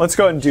control. Let's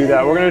go ahead and do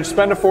that. We're going to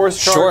spend a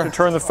force charge to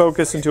turn the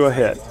focus into a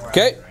hit.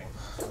 Okay.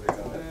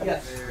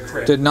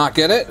 Did not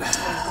get it.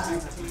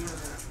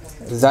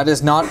 That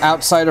is not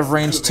outside of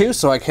range 2,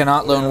 so I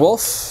cannot lone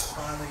wolf.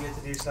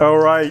 Oh,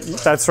 right.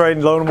 That's right.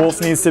 Lone wolf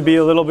needs to be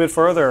a little bit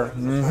further.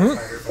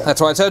 Mm-hmm.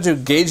 That's why I told you,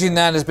 gauging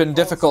that has been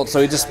difficult,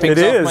 so he just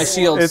pings off my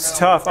shields. It's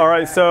tough. All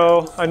right,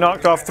 so I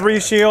knocked off 3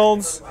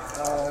 shields.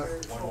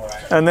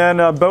 And then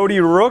Bodhi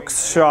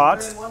Rook's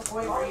shot.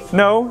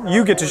 No,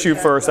 you get to shoot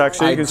first,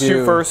 actually. You can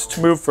shoot first,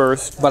 move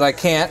first. But I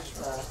can't.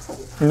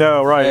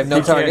 No, right. I have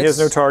no targets. He has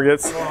no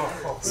targets.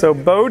 So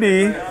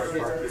Bodhi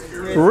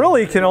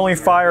really can only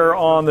fire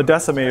on the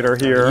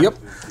Decimator here. Yep.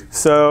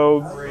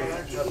 So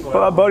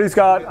Bodhi's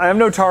got, I have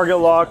no target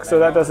lock, so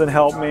that doesn't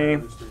help me.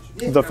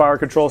 The fire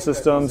control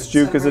systems,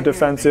 Juke is a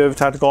defensive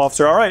tactical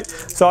officer. All right,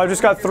 so I've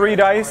just got 3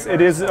 dice. It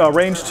is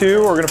range 2.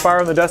 We're going to fire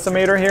on the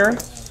Decimator here.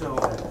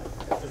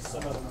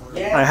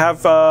 I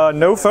have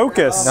no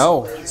focus.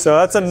 No. So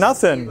that's a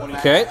nothing.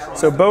 Okay.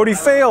 So Bodhi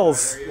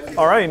fails.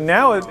 All right,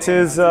 now it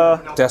is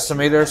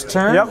Decimator's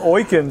turn. Yep,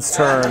 Oicunn's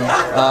turn.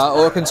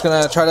 Oicunn's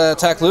going to try to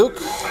attack Luke.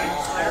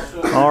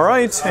 All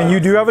right, and you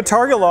do have a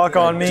target lock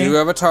on me. I do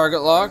have a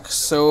target lock,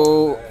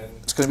 so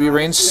it's going to be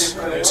range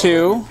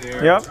 2.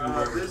 Yep.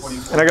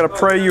 And I got to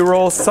pray you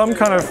roll some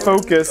kind of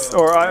focus,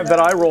 or that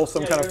I roll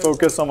some kind of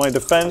focus on my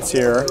defense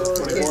here.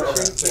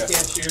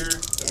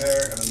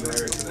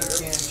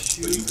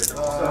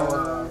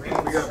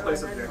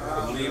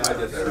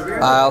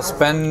 I'll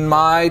spend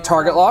my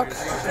target lock to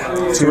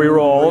reroll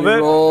all of it.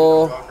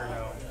 Roll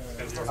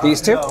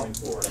these 2.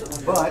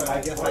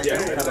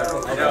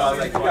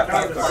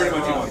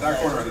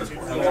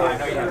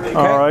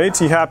 All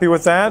right, you happy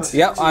with that?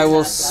 Yep, I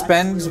will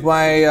spend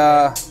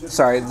my,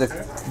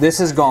 this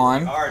is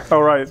gone.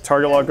 All right,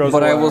 target lock goes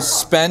away. I will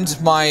spend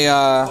my,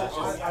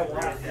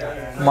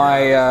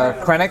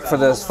 Krennic for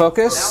this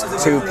focus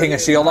to ping a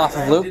shield off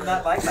of Luke.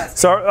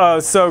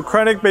 So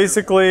Krennic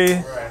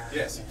basically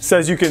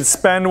says you can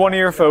spend one of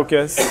your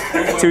focus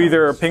to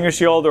either ping a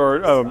shield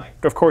or,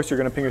 of course you're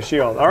going to ping a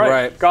shield. All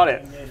right, got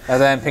it. And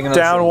then ping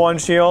another down shield. 1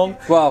 shield.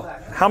 Well,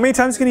 how many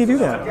times can you do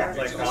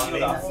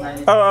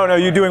that? Oh no,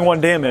 you're doing 1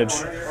 damage.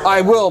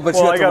 I will, but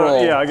you have to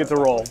roll. Yeah, I get to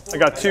roll. I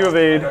got 2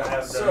 evade.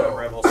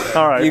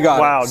 All right. You got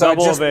it. Wow, So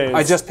double evade.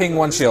 I just ping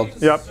 1 shield.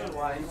 Yep.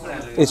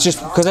 It's just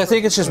because I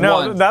think it's just 1.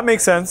 No, that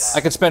makes sense.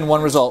 I could spend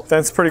 1 result.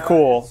 That's pretty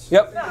cool.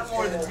 Yep.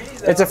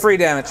 It's a free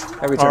damage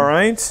every turn. All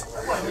right.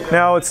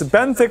 Now it's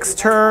Benthic's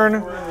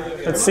turn.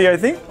 Let's see, I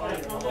think.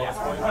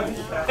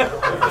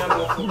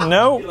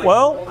 No,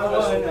 well,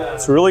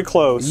 it's really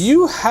close.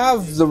 You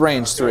have the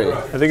range 3.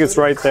 I think it's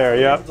right there,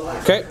 yep.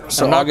 Okay,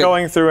 so I'm not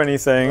going through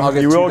anything.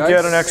 You will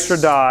get an extra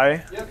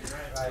die.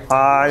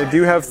 I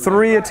do have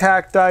 3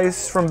 attack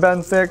dice from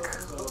Benthic.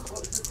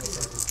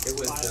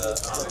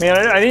 Man,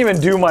 I didn't even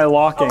do my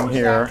locking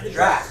here.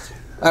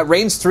 At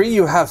range 3,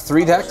 you have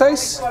 3 attack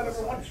dice?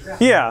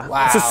 Yeah,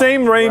 Wow. It's the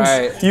same range.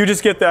 Right. You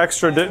just get the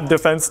extra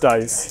defense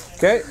dice.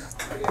 Okay.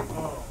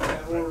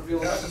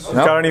 Nope.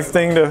 Got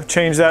anything to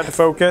change that to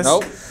focus?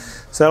 Nope.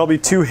 So that'll be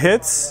 2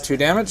 hits. 2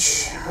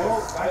 damage.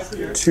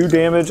 2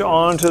 damage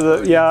onto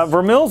the... Yeah,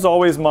 Vermiel's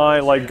always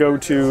my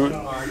go-to,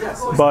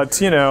 but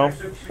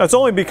that's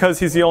only because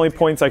he's the only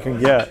points I can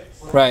get.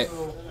 Right.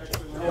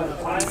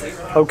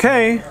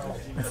 Okay,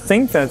 I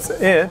think that's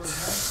it.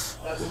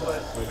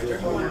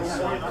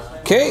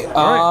 Okay.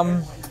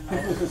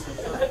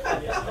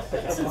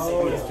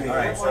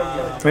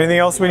 Anything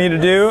else we need to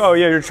do? Oh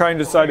yeah, you're trying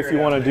to decide if you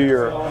want to do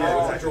your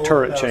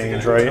turret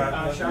change, right?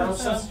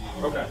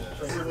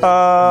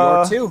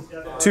 Your 2.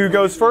 2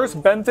 goes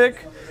first. Benthic,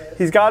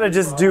 he's got to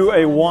just do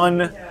a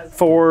 1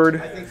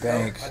 forward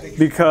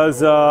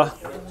because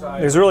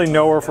there's really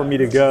nowhere for me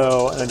to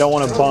go, and I don't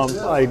want to bump.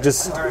 I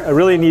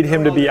really need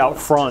him to be out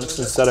front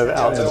instead of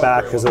out in the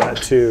back because of that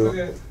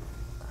 2.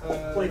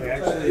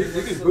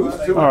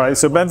 All right,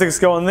 so Benthic's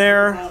going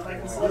there.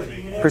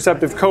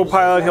 Perceptive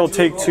Co-Pilot, he'll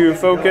take 2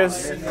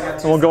 focus.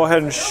 And we'll go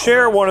ahead and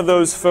share one of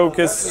those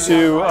focus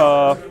to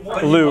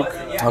Luke.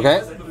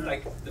 Okay.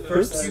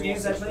 Oops.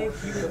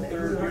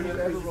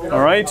 All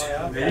right.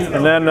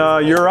 And then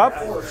you're up.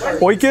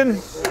 Oicunn?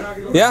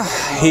 Yeah,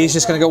 he's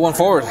just going to go 1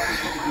 forward.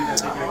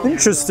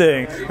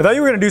 Interesting. I thought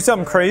you were going to do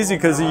something crazy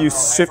because of you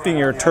shifting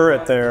your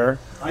turret there.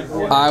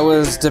 I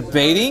was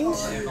debating.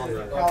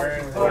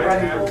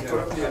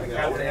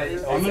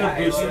 I'm gonna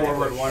boost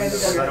forward 1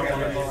 because I don't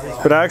want to.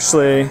 But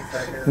actually,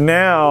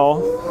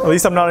 now, at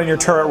least I'm not in your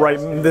turret right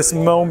this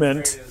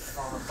moment.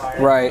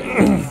 Right.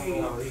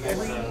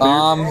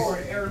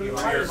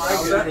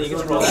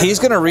 He's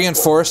going to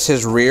reinforce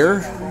his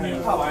rear.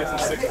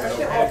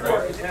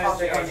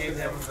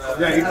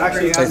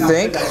 I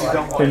think.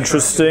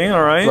 Interesting,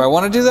 all right. Do I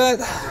want to do that?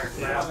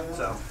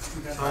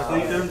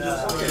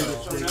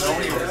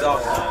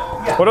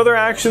 What other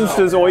actions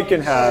does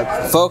Oicunn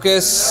have?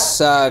 Focus,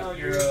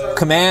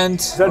 command.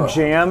 Is that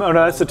jam? Oh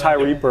no, that's the TIE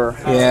Reaper.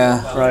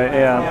 Yeah. Right,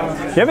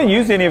 yeah. You haven't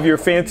used any of your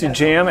fancy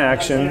jam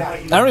action.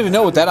 I don't even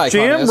know what that icon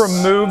Jam is.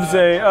 removes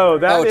a,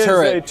 that is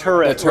turret. a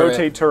turret. A turret.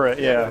 Rotate turret,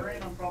 yeah.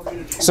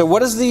 So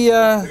what is the,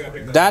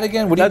 that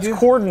again? What do you do? That's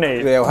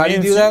coordinate. Yeah, how do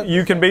you do that?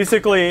 You can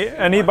basically,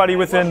 anybody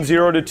within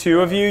 0 to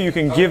 2 of you, you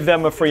can give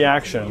them a free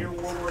action.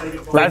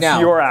 That's now.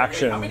 your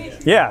action.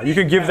 Yeah, you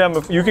can give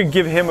them, you can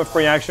give him a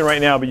free action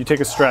right now, but you take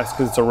a stress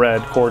because it's a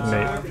red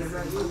coordinate.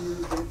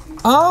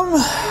 Are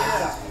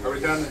we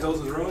down the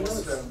hills as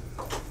ruins?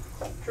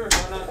 Sure,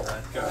 why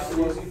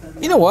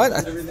not? You know what?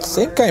 I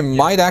think I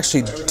might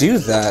actually do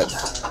that.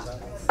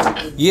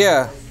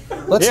 Yeah.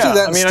 Let's do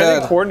that I mean, instead. I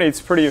think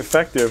coordinate's pretty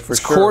effective for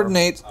sure.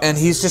 Coordinate, and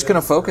he's just going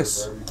to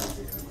focus.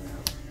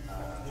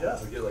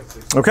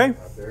 Okay.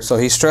 So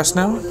he's stressed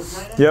now?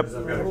 Yep.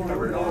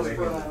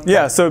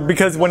 Yeah, so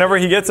because whenever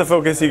he gets a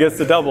focus, he gets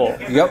the double.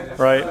 Yep.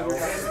 Right.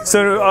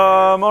 So,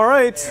 all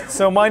right.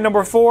 So my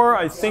number 4,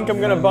 I think I'm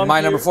going to bump My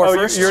you. number 4 oh,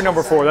 first? You're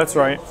number 4, that's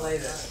right.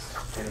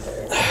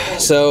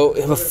 So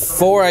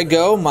before I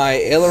go, my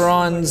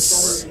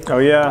ailerons, Oh,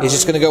 yeah. he's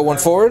just going to go 1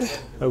 forward,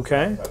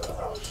 Okay.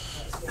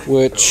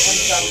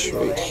 which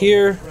right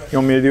here. You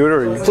want me to do it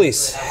or you?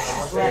 Please.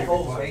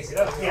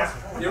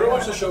 You ever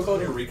watch the show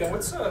called Eureka?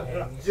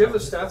 Do you have the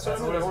stats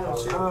on what I want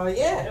to see?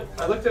 Yeah.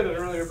 I looked at it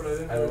earlier, but I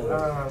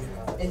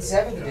didn't. In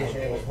 7th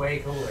edition, it was way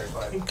cooler.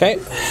 But Okay.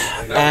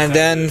 And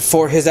then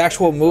for his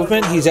actual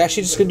movement, he's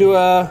actually just going to do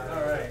a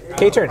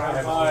K-turn.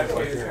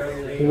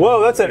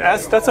 Whoa, that's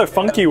a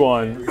funky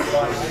one.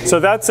 So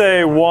that's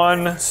a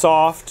 1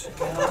 soft.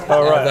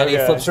 All right. And then he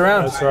flips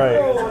around. That's right.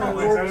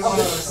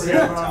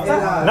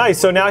 Nice.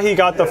 So now he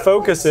got the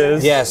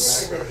focuses.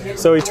 Yes.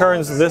 So he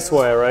turns this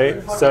way,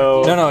 right?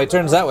 So No, he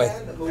turns that way.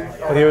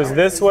 he was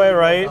this way,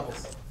 right?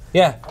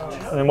 Yeah.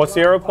 And then what's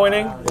the arrow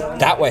pointing?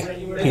 That way.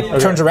 He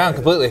turns around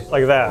completely.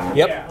 Like that.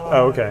 Yep.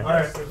 Oh, okay.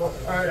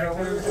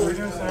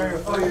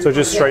 So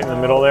just straight in the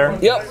middle there.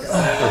 Yep.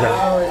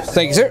 Okay.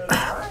 Thank you, sir.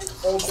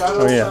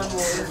 Oh yeah.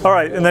 All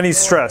right, and then he's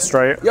stressed,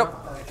 right?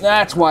 Yep.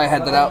 That's why I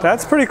had that out.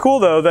 That's pretty cool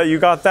though that you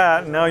got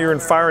that. Now you're in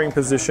firing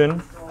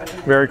position.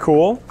 Very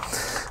cool.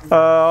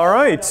 All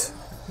right.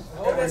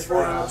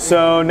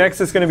 So next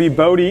is going to be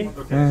Bodhi.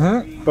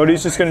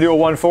 Bodhi's just going to do a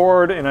 1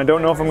 forward, and I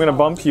don't know if I'm going to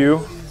bump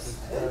you.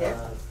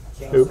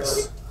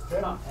 Oops.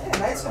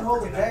 nice and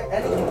hold anything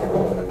can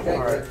hold an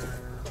objective.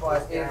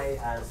 But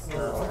It's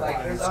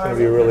going to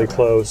be really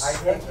close.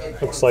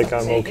 Looks like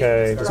I'm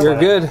okay. Just You're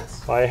good.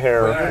 by a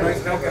hair.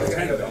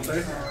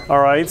 All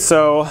right,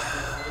 so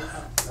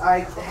I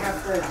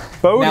have to.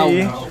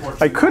 Bodhi,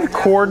 I could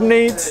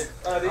coordinate.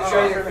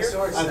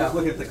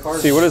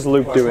 See, what is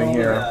Luke doing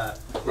here?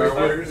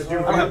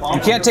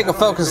 You can't take a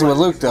focus with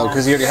Luke though,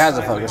 because he already has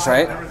a focus,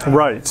 right?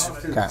 Right.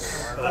 Okay.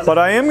 But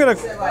I am going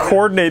to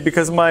coordinate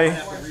because I'm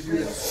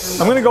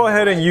going to go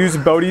ahead and use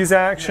Bodhi's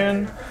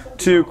action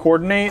to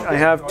coordinate. I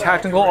have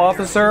Tactical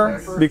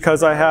Officer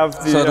because I have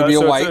the. So it'll be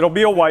a white. It'll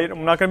be a white.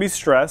 I'm not going to be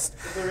stressed.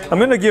 I'm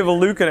going to give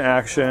Luke an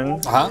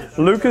action.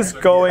 Luke is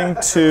going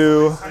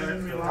to.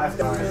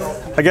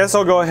 I guess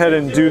I'll go ahead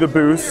and do the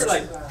boost.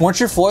 Weren't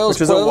your foils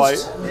Which is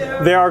closed? a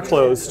white. They are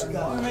closed.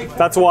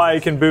 That's why I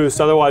can boost.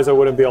 Otherwise, I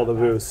wouldn't be able to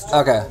boost.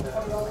 Okay.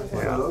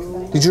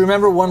 Did you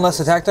remember 1 less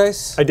attack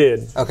dice? I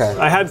did. Okay.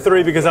 I had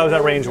 3 because I was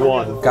at range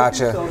 1.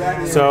 Gotcha.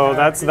 So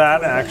that's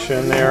that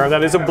action there.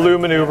 That is a blue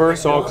maneuver,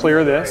 so I'll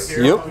clear this.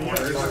 Yep.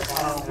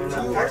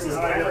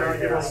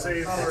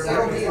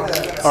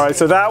 All right,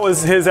 so that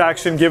was his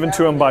action given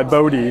to him by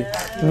Bodhi.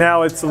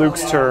 Now it's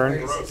Luke's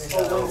turn.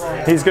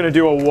 He's going to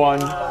do a 1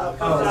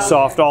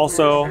 soft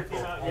also.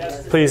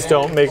 Please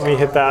don't make me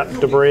hit that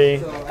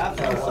debris.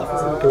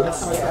 Oops.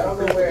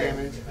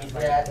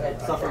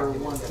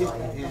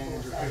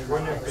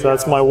 So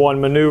that's my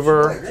 1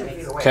 maneuver.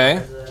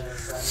 Okay.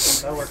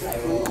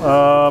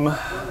 I'm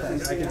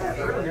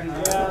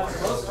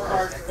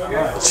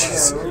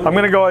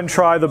going to go ahead and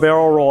try the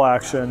barrel roll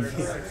action.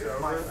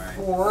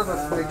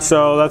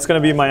 So that's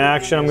going to be my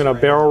action. I'm going to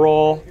barrel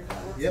roll.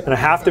 And I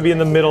have to be in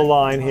the middle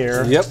line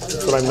here. Yep.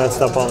 That's what I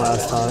messed up on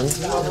last time.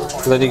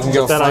 So then you can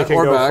go Then I front can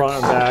or go back. front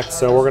and back.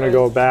 So we're going to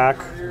go back.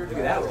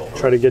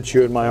 Try to get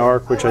you in my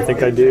arc, which I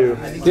think I do.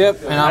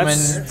 Yep, and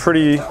That's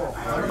pretty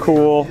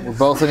cool. we're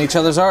both in each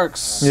other's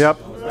arcs. Yep.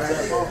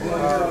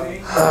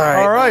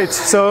 All right,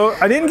 so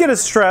I didn't get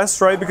as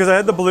stressed, right, because I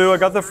had the blue. I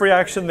got the free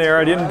action there.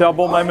 I didn't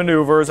double my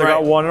maneuvers. I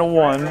got 1 and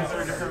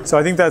 1. So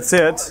I think that's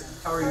it.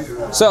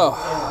 So,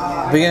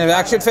 beginning of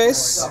action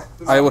phase,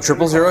 I will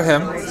 000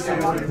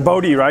 him.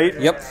 Bodhi, right?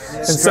 Yep.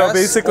 And so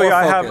basically,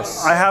 I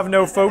have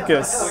no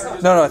focus.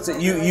 No, it's,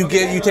 you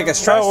take a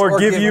stress or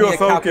give you me a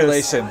focus.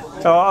 Calculation.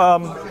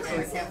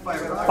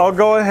 I'll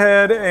go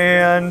ahead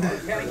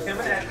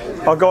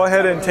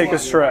and take a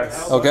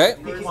stress. Okay.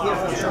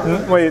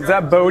 Wait, is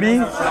that Bodhi?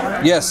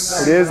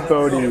 Yes. It is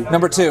Bodhi.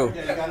 Number 2.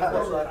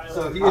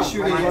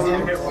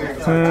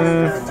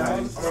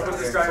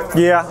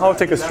 Yeah, I'll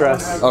take a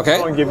stress. Okay.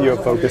 I'll give you a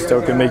focus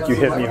token, make you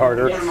hit me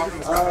harder.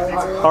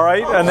 All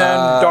right, and then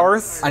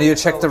Darth. I need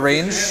to check the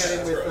range,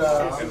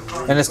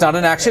 and it's not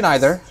an action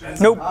either.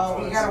 Nope.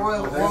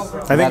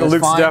 I think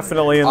Luke's fine.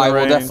 definitely in the range.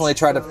 I will definitely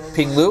try to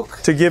ping Luke.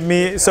 To give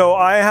me, so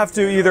I have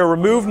to either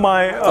remove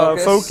my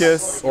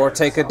focus or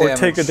take a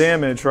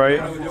damage. Right?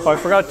 Oh, I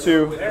forgot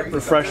to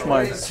refresh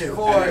my,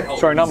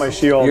 sorry, not my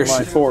shield,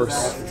 my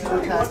force.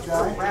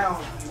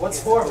 What's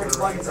 4 for the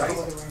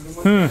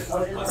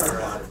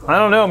I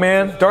don't know,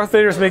 man. Darth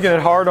Vader's making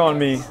it hard on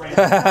me.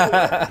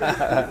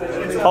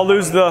 I'll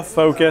lose the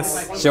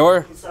focus.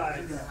 Sure.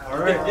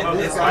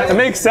 It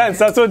makes sense.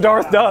 That's what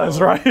Darth does,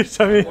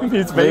 right? I mean,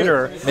 he's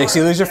Vader. Makes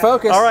you lose your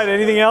focus. All right,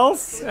 anything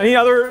else? Any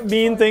other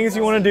mean things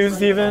you want to do,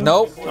 Steven?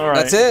 Nope. All right.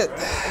 That's it.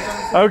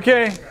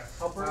 Okay.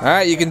 All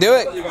right, you can do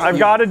it. I've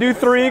got to do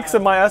 3 because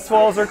my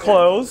S-walls are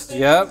closed.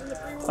 Yep.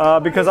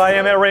 Because I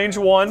am at range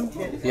 1.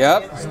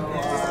 Yep.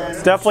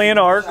 It's definitely an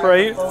arc,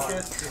 right?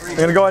 I'm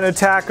going to go ahead and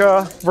attack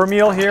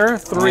Vermiel here.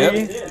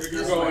 3.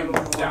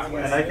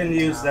 And I can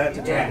use that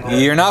to tank.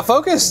 You're not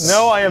focused.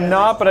 No, I am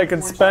not, but I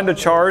can spend a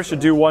charge to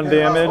do 1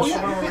 damage.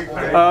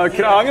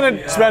 I'm going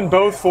to spend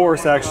both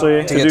force,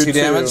 actually, To get do 2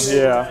 damage?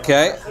 Yeah.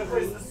 Okay.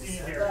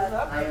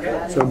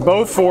 So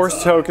both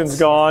force tokens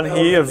gone.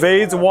 He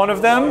evades 1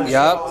 of them.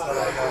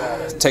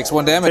 Yep. Takes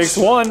 1 damage. Takes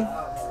 1.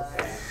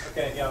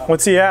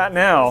 What's he at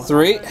now?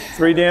 3.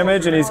 3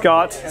 damage, and he's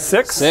got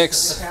 6?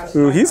 6.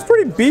 Ooh, he's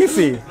pretty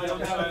beefy.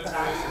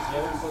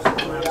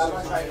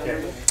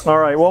 All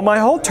right, well, my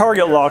whole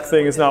target lock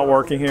thing is not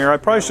working here. I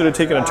probably should have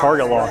taken a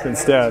target lock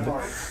instead.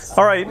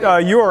 All right,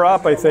 you are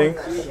up, I think.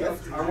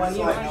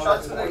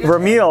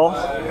 Vermiel,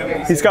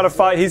 he's got a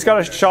fight. He's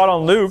got a shot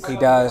on Luke. He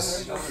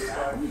does.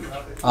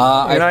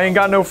 And I ain't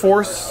got no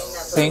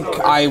force. Think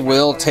I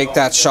will take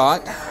that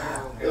shot.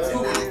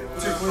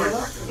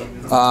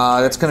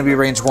 That's going to be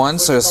range 1,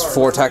 so it's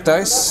 4 attack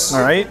dice.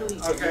 All right.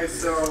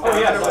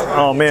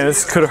 Oh man,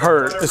 this could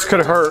hurt. This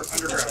could hurt.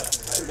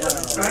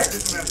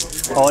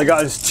 All I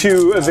got is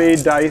 2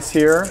 evade dice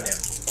here.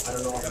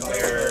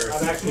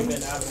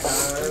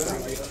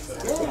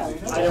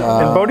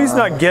 And Bodhi's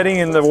not getting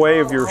in the way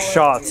of your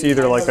shots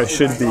either, like I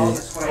should be.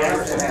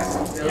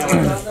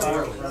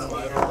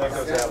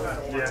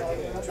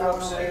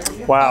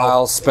 Wow.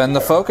 I'll spend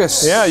the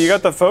focus. Yeah, you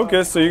got the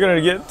focus, so you're going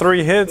to get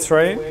 3 hits,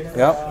 right? Yep.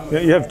 Yeah,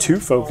 you have 2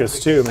 focus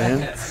too,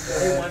 man.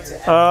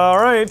 All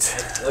right.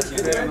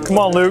 Come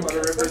on, Luke.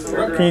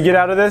 Can you get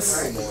out of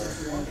this?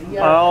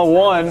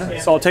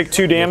 1, so I'll take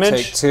 2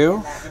 damage. Take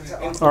 2.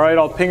 All right,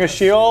 I'll ping a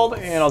shield,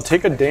 and I'll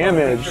take a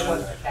damage.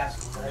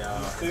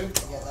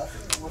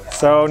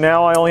 So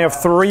now I only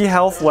have 3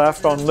 health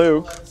left on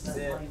Luke.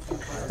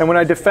 And when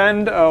I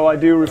defend, I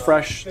do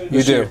refresh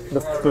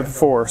the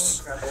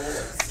force.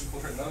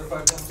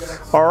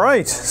 All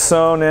right,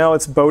 so now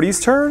it's Bodhi's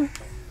turn.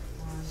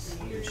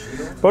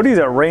 Bodhi's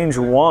at range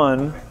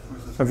 1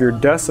 of your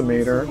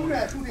Decimator.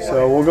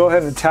 So we'll go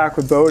ahead and attack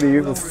with Bodhi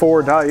with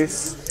 4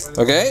 dice.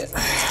 Okay.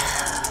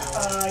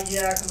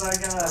 Yeah, because I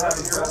gotta have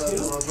a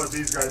hero to put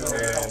these guys on.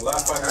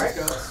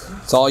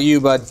 It's all you,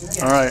 bud.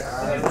 All right.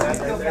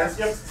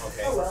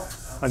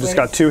 I just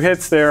got 2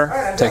 hits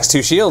there. Takes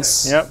 2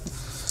 shields. Yep.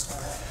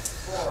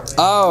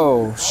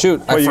 Oh,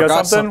 shoot. What, you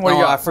got something? What do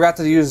you got? I forgot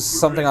to use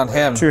something on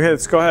him. 2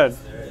 hits, go ahead.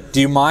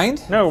 Do you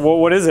mind? No,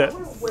 what is it?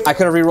 I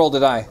could have re-rolled a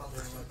die.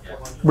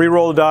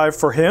 Reroll a die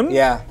for him?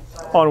 Yeah.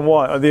 On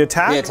what? The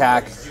attack? The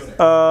attack.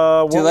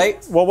 Too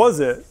late? What was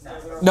it?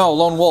 No,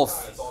 Lone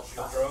Wolf.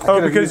 Oh,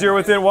 because you're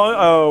within 1?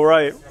 Oh,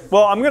 right.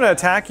 Well, I'm going to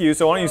attack you,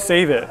 so why don't you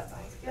save it?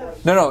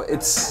 No,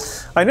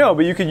 it's... I know,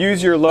 but you could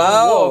use your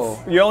Lone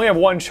Wolf. You only have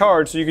 1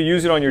 charge, so you could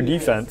use it on your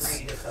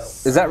defense.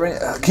 Is that range?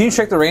 Can you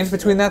check the range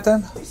between that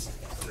then? Is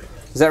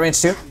that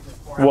range 2?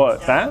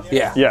 What, that?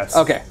 Yeah. Yes.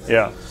 Okay.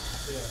 Yeah.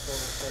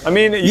 I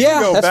mean, you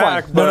can go that's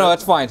back, fine. No,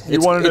 it's fine.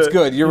 It's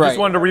good. You're right. You just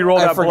wanted to re-roll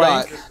that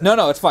blank?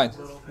 No, it's fine.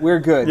 We're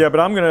good. Yeah, but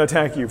I'm going to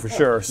attack you for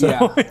sure, so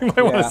you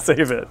might want to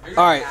save it.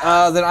 All right,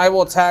 then I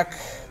will attack...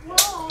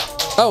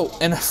 Oh,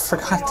 and I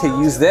forgot to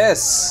use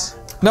this.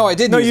 No, I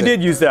did use it. No, you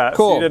did use that.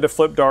 Cool. So you did to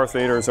flip Darth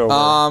Vader's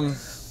over.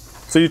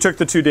 So you took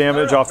the 2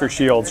 damage off your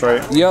shields,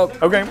 right?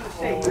 Yep. Okay.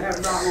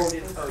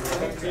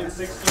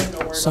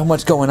 So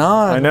much going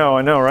on.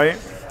 I know, right?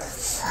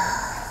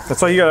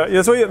 That's why you got.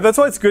 That's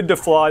why it's good to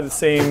fly the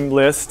same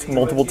list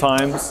multiple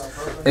times.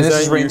 And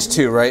this is range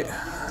 2, right?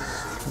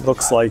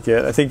 Looks like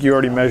it. I think you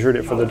already measured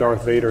it for the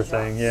Darth Vader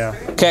thing. Yeah.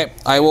 Okay,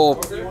 I will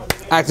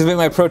activate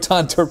my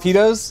proton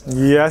torpedoes.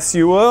 Yes,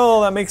 you will.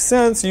 That makes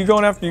sense. You're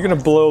gonna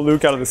blow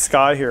Luke out of the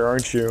sky here,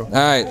 aren't you? All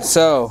right,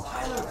 so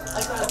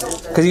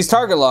because he's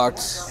target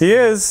locked. He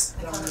is.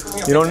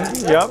 You don't.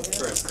 Yep.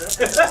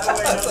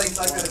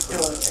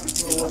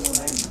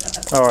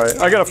 All right,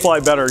 I gotta fly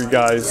better, you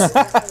guys.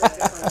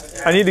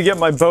 I need to get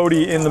my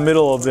Bodhi in the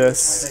middle of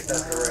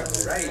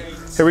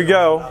this. Here we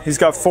go. He's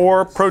got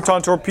 4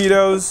 proton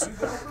torpedoes,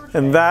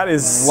 and that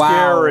is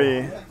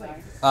scary.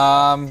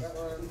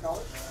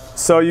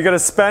 So you got to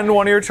spend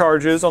one of your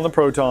charges on the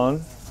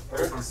proton,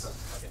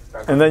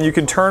 and then you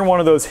can turn one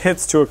of those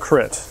hits to a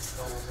crit.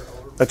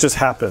 That just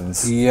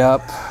happens.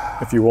 Yep.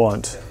 If you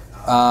want.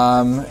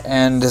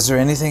 And is there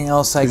anything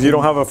else I can do? You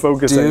don't have a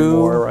focus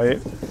anymore, right?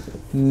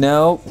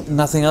 Nope,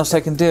 nothing else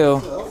I can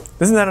do.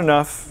 Isn't that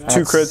enough?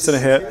 2 crits and a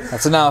hit.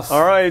 That's enough.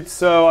 All right,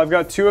 so I've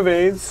got 2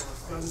 evades.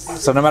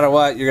 So no matter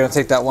what, you're gonna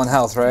take that 1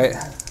 health, right?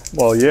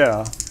 Well,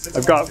 yeah.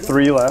 I've got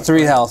 3 left.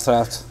 3 health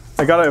left.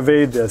 I gotta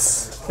evade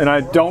this, and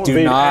I don't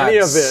evade any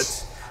of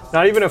it.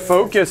 Not even a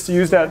focus to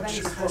use that.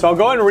 So I'll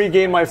go ahead and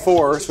regain my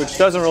force, which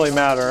doesn't really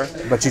matter.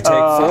 But you take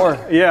 4.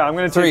 Yeah, I'm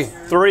gonna take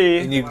 3.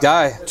 And you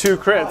die. 2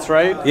 crits,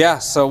 right? Yeah,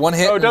 so 1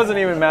 hit. Oh, it doesn't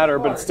even matter,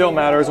 but it still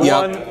matters.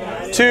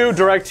 Yep. 1, 2,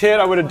 direct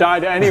hit, I would have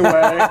died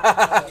anyway.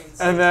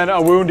 And then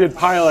a wounded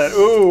pilot.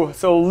 Ooh,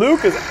 so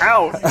Luke is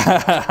out.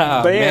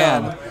 Bam.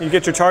 Man. You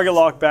get your target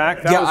lock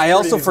back. That Yeah, was I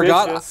also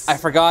forgot. vicious. I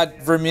forgot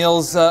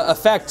Vermiel's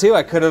effect too.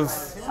 I could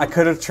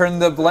have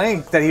turned the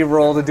blank that he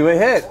rolled to do a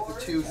hit.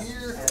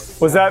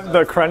 Was that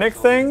the Krennic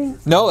thing?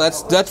 No,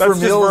 that's Just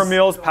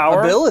Vermiel's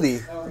power?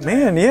 ability.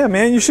 Man, yeah,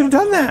 man, you should have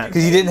done that.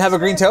 Because you didn't have a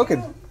green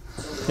token.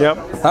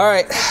 Yep. All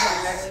right.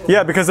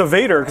 Yeah, because of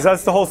Vader, because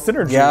that's the whole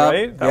synergy,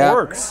 right? That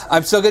works.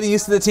 I'm still getting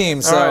used to the team,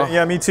 so. All right,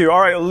 yeah, me too.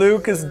 All right,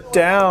 Luke is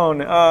down.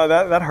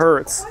 That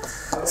hurts.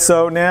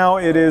 So now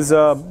it is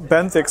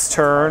Benthic's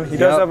turn. He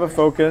does have a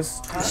focus.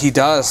 He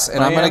does,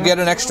 and I'm going to get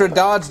an extra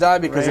dodge die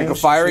because I'm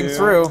firing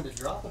through.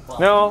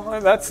 No,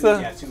 that's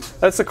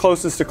the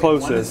closest to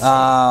closest.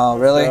 Oh,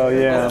 really? Oh,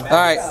 yeah. All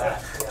right.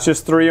 It's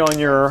just 3 on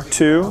your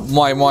 2.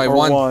 One.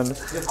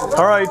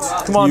 All right,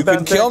 come on, You Benthic.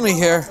 can kill me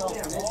here.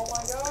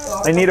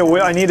 I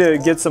need to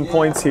get some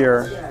points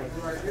here.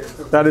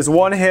 That is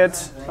 1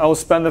 hit. I will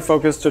spend the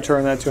focus to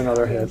turn that to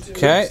another hit.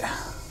 Okay.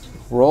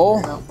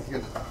 Roll.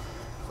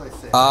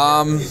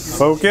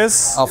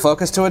 Focus. I'll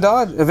focus to a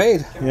dodge,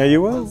 evade. Yeah,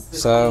 you will.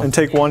 So. And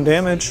take 1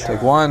 damage.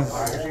 Take 1.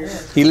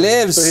 He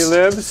lives. So he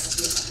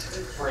lives.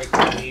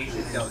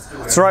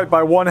 That's right,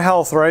 by 1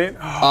 health, right?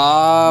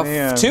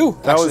 Man. 2,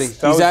 actually.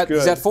 He's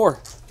at 4.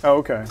 Oh,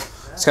 okay.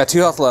 He's got 2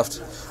 health left.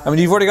 I mean,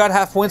 you've already got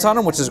half points on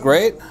him, which is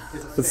great.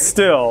 But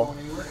still,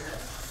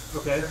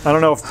 I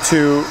don't know if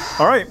 2.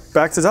 All right,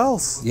 back to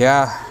Dallas.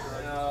 Yeah.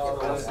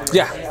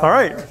 All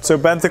right, so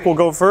Benthic will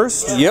go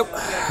first. Yep.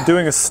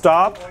 Doing a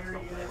stop.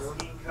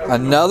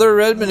 Another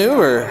red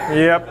maneuver.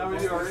 Yep.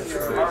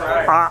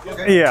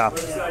 Yeah.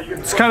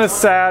 It's kind of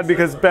sad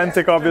because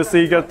Benthic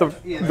obviously got the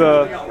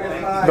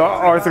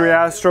R3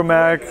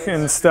 astromech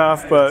and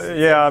stuff, but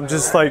yeah, I'm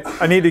just like,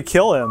 I need to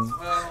kill him.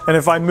 And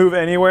if I move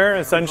anywhere,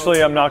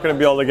 essentially I'm not going to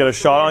be able to get a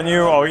shot on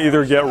you. I'll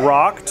either get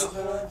rocked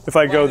if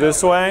I go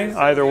this way,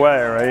 either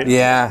way, right?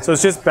 Yeah. So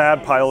it's just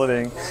bad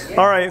piloting.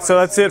 All right, so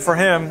that's it for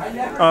him.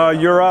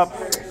 You're up.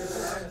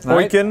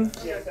 Oicunn.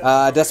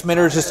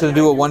 Decimator is just going to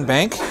do a 1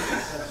 bank.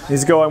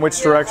 He's going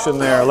which direction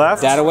there?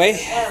 Left? That away.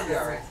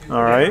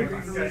 All right.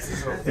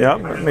 Yeah,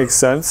 that makes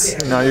sense.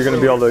 Now you're going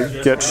to be able to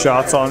get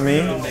shots on me.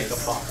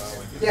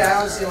 Yeah, I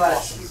don't see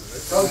what.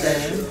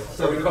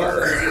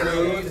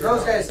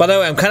 By the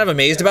way, I'm kind of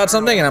amazed about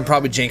something, and I'm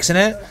probably jinxing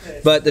it,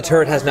 but the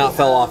turret has not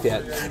fell off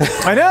yet.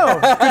 I know.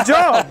 Good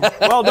job.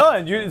 Well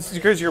done. It's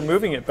because you're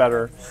moving it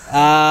better.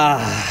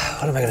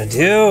 What am I going to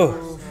do?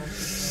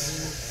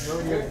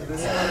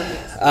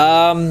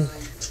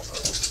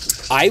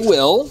 I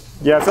will.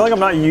 Yeah, I feel like I'm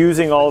not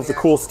using all of the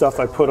cool stuff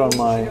I put on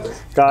my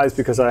guys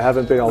because I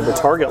haven't been able to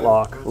target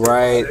lock.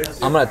 Right.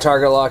 I'm going to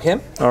target lock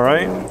him. All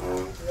right.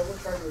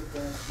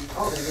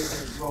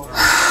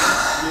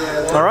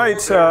 All right.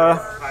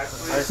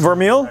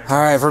 Vermiel? All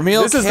right,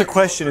 Vermiel. This is the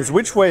question, is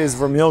which way is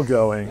Vermiel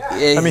going?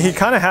 I mean, he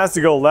kind of has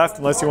to go left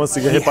unless he wants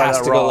to get hit by that rock. He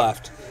has to go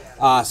left.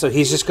 So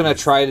he's just going to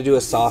try to do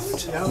a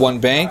soft 1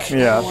 bank.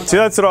 Yeah. See,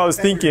 that's what I was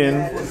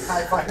thinking.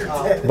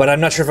 But I'm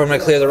not sure if I'm going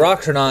to clear the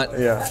rocks or not.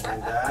 Yeah.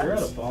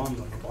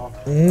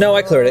 No,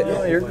 I cleared it.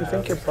 Well, you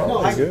think you're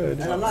probably good.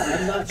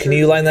 Can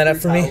you line that up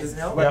for me? Yep.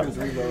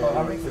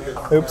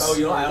 Oops.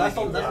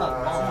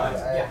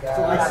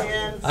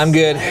 I'm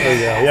good. There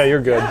you go. Yeah, you're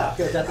good.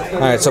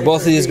 All right, so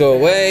both of these go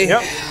away.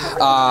 Yep.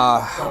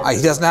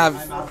 He doesn't have...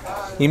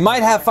 He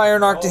might have fire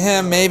and arc to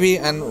him, maybe,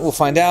 and we'll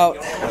find out.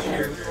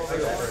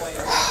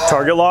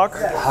 Target lock?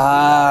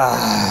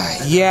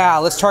 Yeah,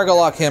 let's target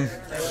lock him.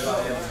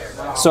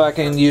 So I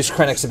can use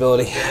Krennic's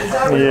ability.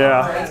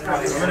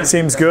 Yeah.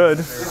 Seems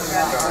good.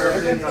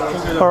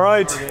 All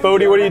right,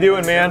 Bodhi, what are you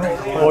doing, man?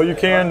 All you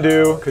can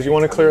do, because you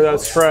want to clear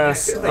that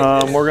stress.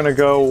 We're gonna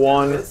go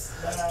 1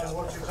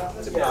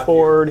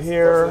 forward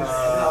here.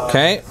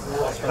 Okay.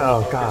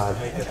 Oh God,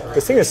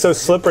 this thing is so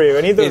slippery.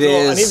 I need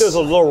those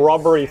little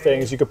rubbery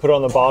things you could put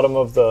on the bottom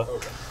of the.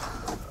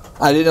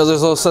 I didn't know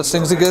there's little such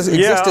things existed.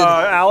 Yeah,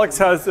 Alex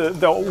has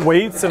the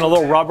weights and a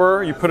little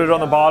rubber. You put it on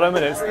the bottom,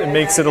 and it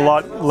makes it a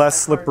lot less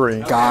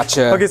slippery.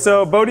 Gotcha. Okay,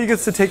 so Bodhi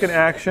gets to take an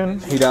action.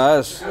 He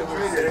does.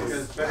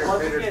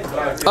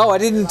 Oh, I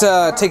didn't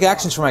take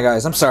actions for my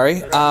guys. I'm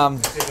sorry.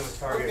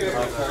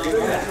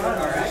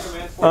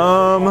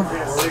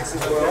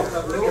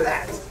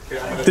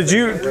 Did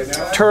you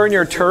turn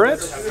your turret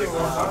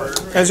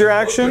as your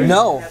action?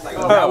 No,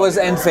 that was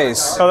end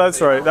phase. Oh, that's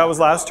right. That was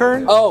last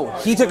turn? Oh,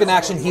 he took an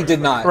action, he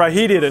did not. Right,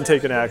 he didn't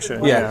take an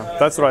action. Yeah.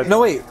 That's what I.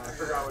 No, wait.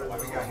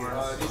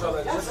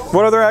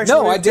 What other actions?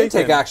 No, I did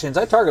take actions.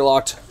 I target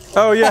locked.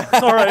 Oh, yeah.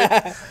 All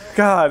right.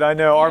 God, I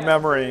know. Our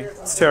memory.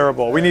 It's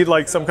terrible. We need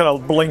like some kind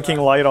of blinking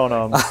light on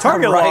them.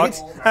 Target Right?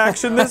 locked.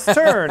 Action this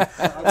turn.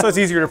 So it's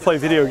easier to play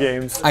video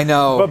games. I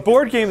know. But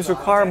board games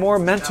require more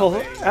mental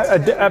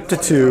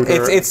aptitude.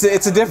 It's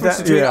a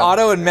difference between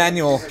auto and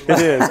manual. It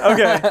is.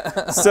 Okay.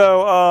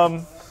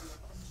 So,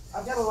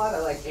 I've got a lot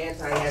of like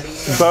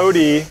anti-heavy.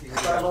 Bodhi.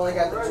 I've only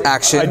got the 2.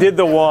 Action. I did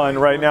the 1.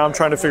 Right now I'm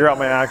trying to figure out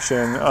my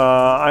action.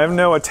 I have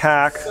no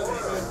attack.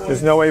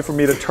 There's no way for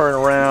me to turn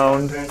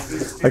around.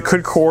 I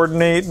could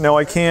coordinate. No,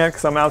 I can't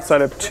because I'm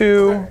outside of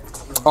 2.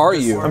 Are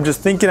you? I'm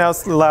just thinking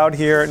out loud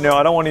here. No,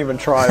 I don't want to even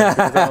try it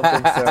because I don't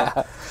think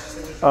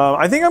so.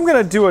 I think I'm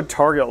going to do a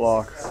target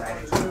lock.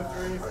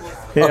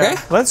 Yeah, Okay.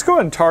 Let's go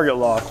ahead and target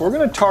lock. We're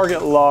going to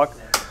target lock.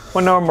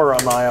 What number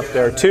am I up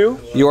there? 2?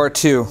 You are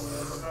 2.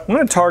 I'm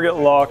going to target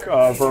lock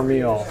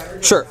Vermiel.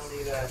 Sure.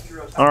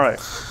 All right.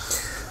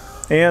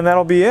 And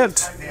that'll be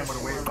it.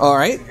 All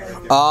right.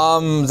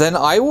 Then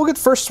I will get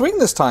first swing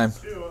this time.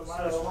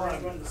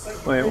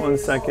 Wait 1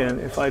 second.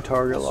 If I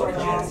target lock.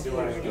 All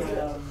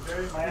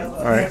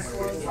right.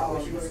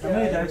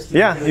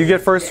 Yeah, you get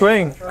first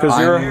swing because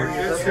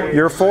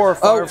you're 4.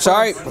 Oh,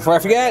 sorry. Before I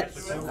forget.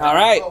 All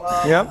right.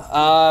 Yep.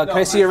 Can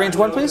I see your range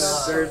 1, please?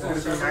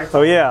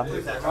 Oh yeah.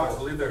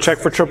 Check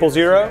for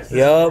 000.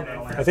 Yep.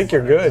 I think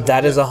you're good.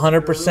 That is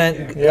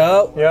 100%.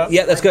 Yep. Yep.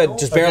 Yeah, that's good.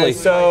 Just barely. Okay,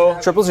 so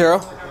 000.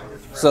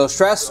 So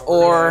stress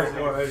or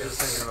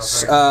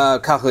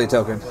calculate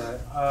token.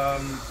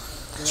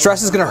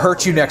 Stress is going to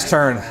hurt you next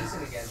turn.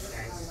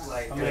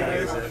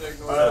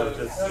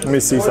 let me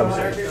see something.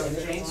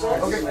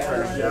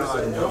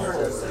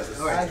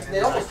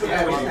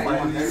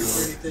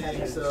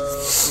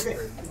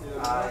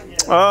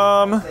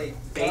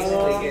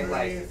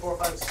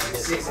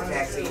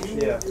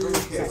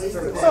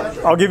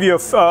 I'll give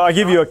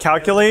you a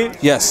calculate.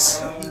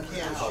 Yes.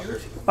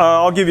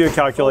 I'll give you a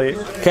calculate.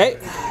 Okay.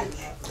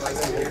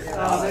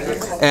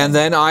 And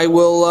then I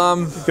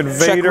will check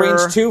Vader.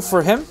 range 2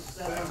 for him.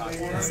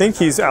 I think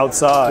he's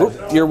outside.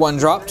 Oop, your 1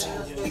 dropped.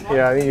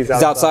 Yeah, I think he's outside.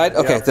 He's outside?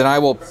 Okay, Yeah. then I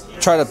will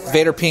try to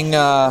Vader ping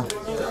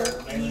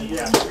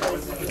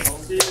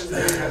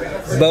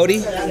Bodhi.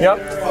 Yep.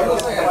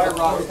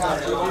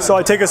 So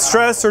I take a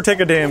stress or take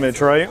a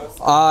damage, right?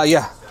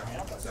 Yeah.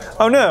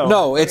 Oh no.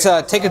 No, it's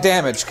take a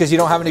damage because you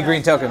don't have any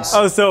green tokens.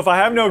 Oh, so if I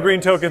have no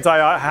green tokens,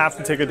 I have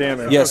to take a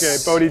damage. Yes. Okay,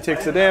 Bodhi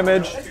takes a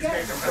damage.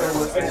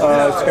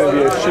 It's going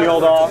to be a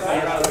shield off.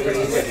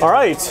 All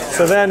right.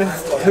 So then,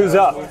 who's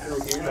up?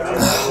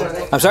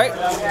 I'm sorry?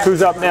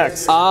 Who's up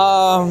next?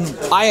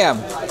 I am.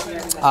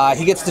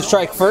 He gets to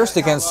strike first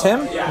against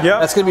him. Yeah.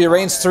 That's going to be a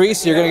range 3,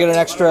 so you're going to get an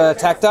extra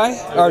attack die,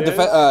 or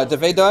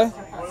defade die.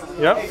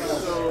 Yep.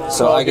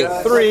 So I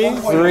get 3.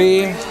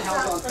 3.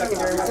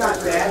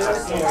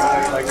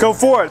 Go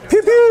for it.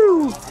 Pew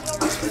pew.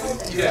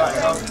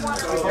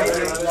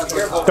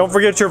 Don't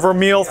forget your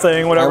Vermiel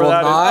thing, whatever I will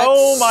that not. is.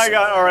 Oh my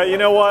god. All right, you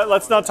know what?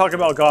 Let's not talk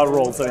about god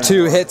rolls anymore.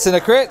 2 hits and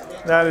a crit.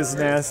 That is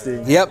nasty.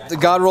 Yep, the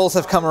god rolls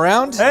have come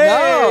around.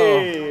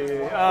 Hey!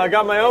 I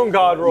got my own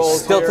god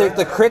rolls. Still here. take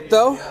the crit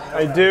though.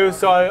 I do,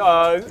 so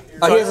I.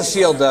 Oh, he has a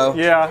shield though.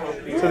 Yeah,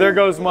 so there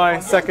goes my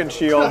second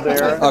shield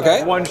there.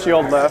 Okay. 1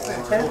 shield left.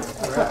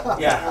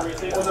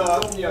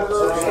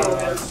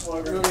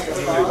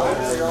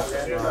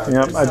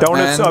 Yep, I don't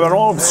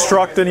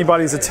obstruct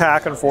anybody's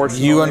attack,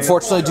 unfortunately. You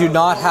unfortunately do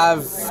not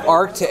have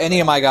arc to any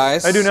of my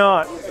guys. I do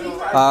not.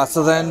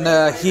 So then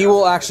he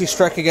will actually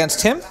strike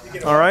against him.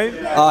 All right.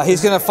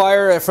 He's going to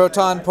fire a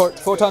photon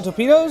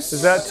torpedoes.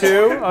 Is that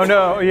 2? Oh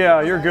no,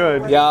 yeah, you're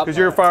good. Yep. Because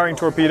you're firing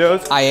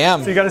torpedoes. I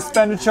am. So you got to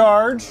spend a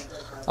charge.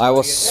 I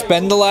will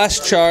spend the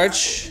last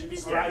charge.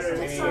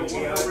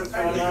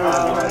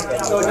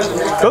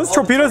 Those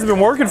torpedoes have been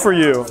working for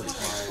you.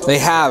 They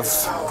have.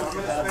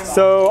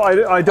 So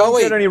I don't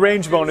wait. get any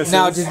range bonuses.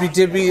 Now,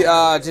 did we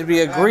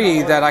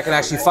agree that I can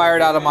actually fire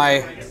it out of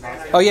my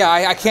Oh yeah,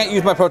 I can't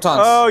use my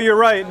protons. Oh, you're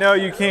right. No,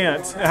 you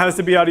can't. It has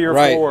to be out of your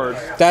forward.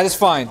 That is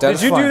fine.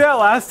 Did you do that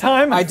last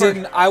time? I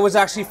didn't. I was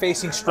actually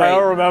facing straight. I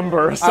don't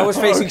remember. So, I was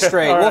facing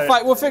straight.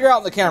 Right. We'll figure out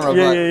in the camera.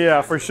 Yeah, but.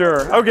 yeah, for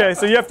sure. Okay,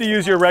 so you have to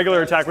use your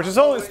regular attack, which is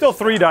still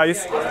 3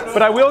 dice,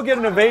 but I will get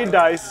an evade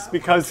dice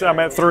because I'm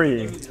at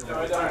 3.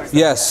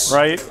 Yes.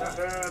 Right?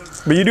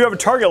 But you do have a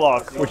target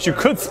lock, which you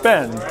could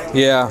spend.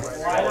 Yeah.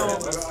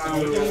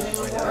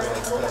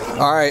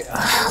 All right,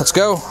 let's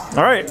go.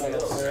 All right,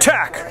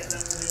 attack.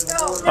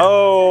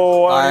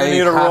 Oh, I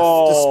need a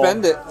roll. I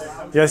have to spend it.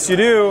 Yes, you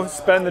do.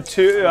 Spend the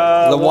 2.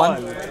 The 1.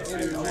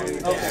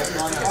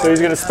 So he's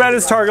going to spend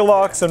his target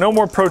lock, so no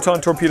more proton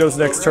torpedoes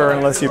next turn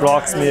unless he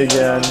blocks me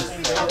again.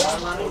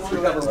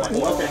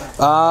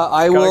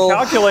 I will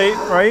calculate,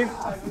 right?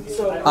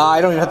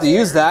 I don't even have to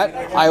use that.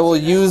 I will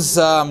use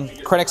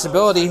Krennic's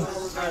ability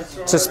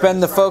to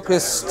spend the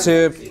focus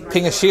to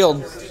ping a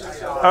shield.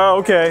 Oh,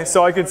 okay.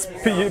 So I could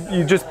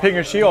you just ping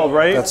a shield,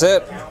 right? That's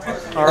it.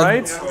 All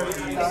right.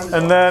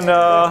 And then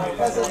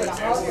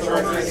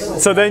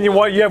so then you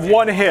have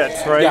 1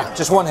 hit, right? Yeah,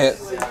 just 1 hit.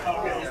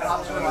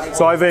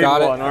 So I evade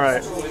 1. All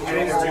right.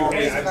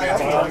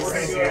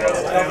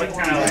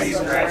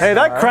 Hey,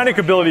 that Krennic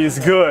ability is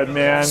good,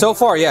 man. So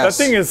far, yes.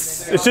 That thing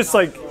is it just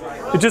like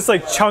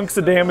chunks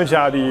the damage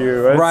out of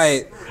you.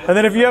 Right. And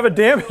then if you have a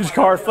damage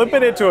card,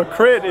 flipping it to a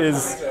crit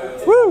is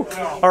woo.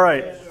 All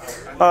right.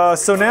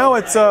 So now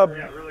it's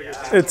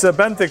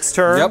Benthic's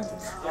turn.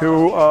 Yep.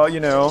 Who you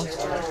know.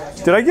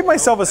 Did I give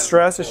myself a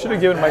stress? I should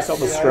have given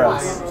myself a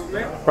stress.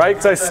 Right?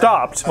 Because I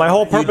stopped. My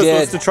whole purpose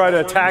was to try to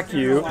attack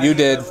you. You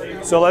did.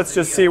 So let's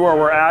just see where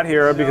we're at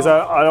here because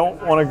I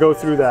don't want to go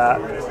through that.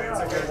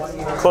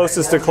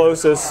 Closest to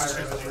closest.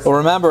 Well,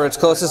 remember, it's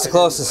closest to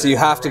closest, so you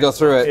have to go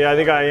through it. Yeah, I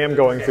think I am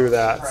going through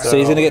that. So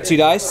he's going to get 2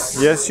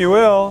 dice? Yes, you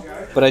will.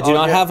 But I do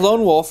not have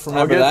Lone Wolf,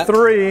 remember that. I'll get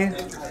 3.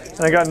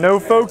 And I got no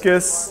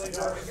focus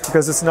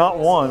because it's not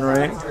 1,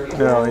 right?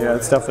 No, yeah,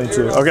 it's definitely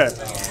 2. Okay.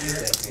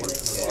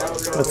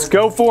 Let's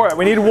go for it.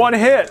 We need 1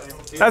 hit.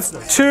 That's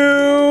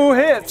 2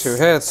 hits. 2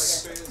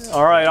 hits.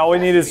 All right, all we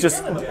need is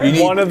just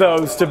one of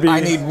those to be. I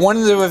need 1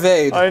 to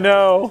evade. I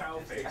know.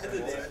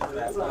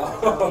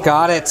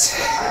 Got it.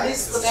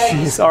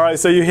 Jeez. All right,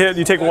 so you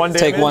take 1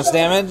 damage. Take 1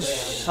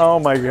 damage. Oh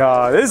my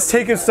god. This is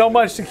taking so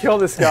much to kill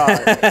this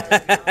guy.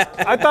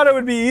 I thought it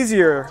would be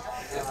easier.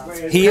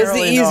 He is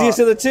the easiest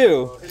of the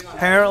 2.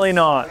 Apparently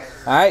not.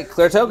 All right,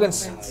 clear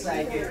tokens.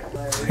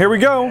 Here we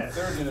go.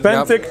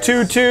 Benthic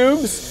 2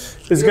 tubes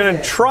is going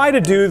to try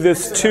to do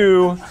this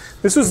 2.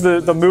 This was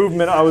the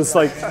movement I was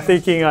like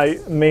thinking I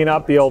may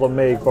not be able to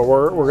make, but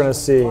we're going to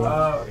see.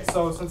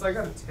 So since I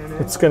got a 10,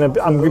 It's going to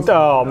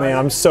oh man,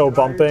 I'm so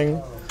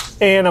bumping.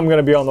 And I'm going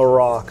to be on the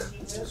rock.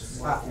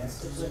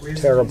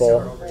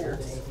 Terrible.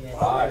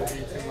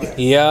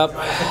 Yep.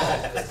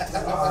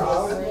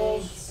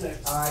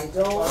 I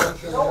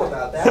don't know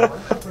about that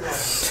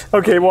one.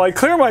 Okay, well I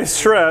clear my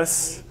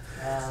stress.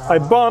 I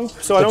bump,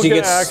 so I don't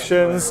get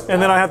actions,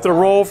 and then I have to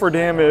roll for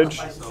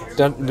damage.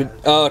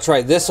 Oh, that's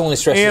right. This only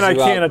stresses you out.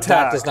 And I can't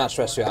attack. That does not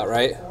stress you out,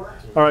 right?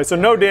 All right, so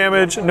no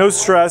damage, no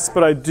stress,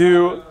 but I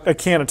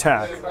can't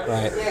attack.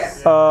 Right.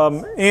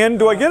 And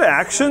do I get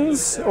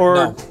actions? Or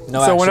no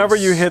so actions. Whenever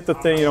you hit the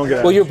thing, you don't get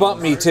actions. Well, you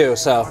bumped me too,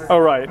 so. Oh,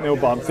 right, no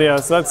bump. Yeah,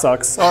 so that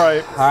sucks. All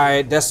right. All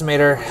right,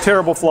 Decimator.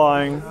 Terrible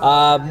flying.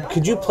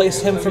 Could you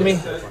place him for me?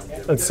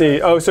 Let's see.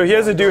 Oh, so he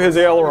has to do his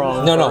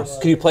aileron. No.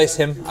 Could you place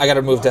him? I got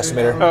to remove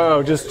Decimator.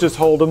 Oh, just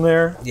hold him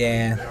there?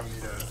 Yeah.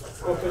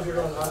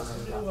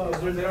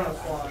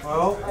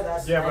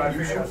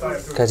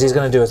 Because he's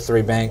going to do a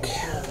 3 bank.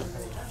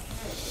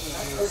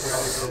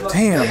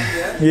 Damn.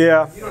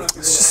 Yeah.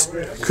 Just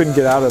couldn't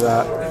get out of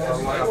that.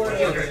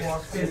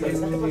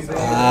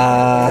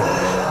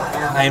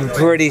 I'm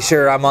pretty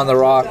sure I'm on the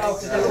rock.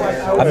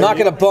 I'm not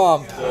going to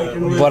bump,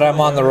 but I'm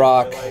on the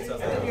rock.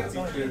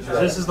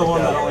 this is the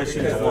one that only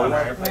shoots 1.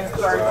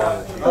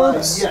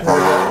 Oops.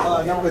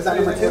 Was that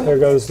number 2? There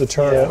goes the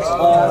turret.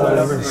 A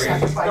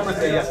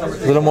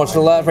little more to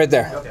the left, right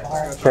there.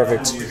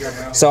 Perfect.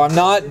 So I'm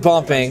not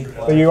bumping,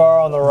 But you are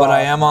on the rock. but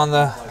I am on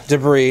the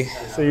debris.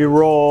 So you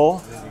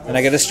roll. And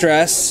I get a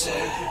stress.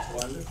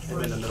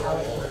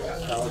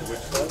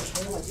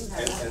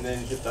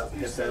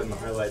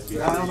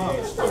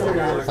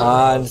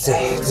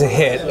 It's a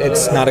hit.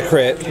 It's not a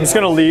crit. I'm just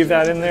going to leave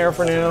that in there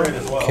for now.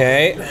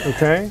 Okay.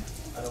 Okay.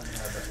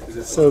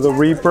 So the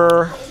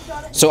Reaper.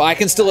 So I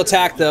can still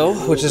attack though,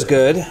 which is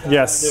good.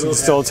 Yes, you can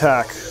still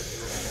attack.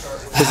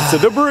 Because it's a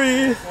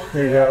debris.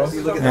 There you go.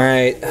 All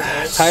right.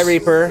 TIE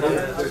Reaper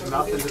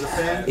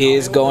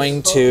is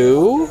going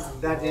to.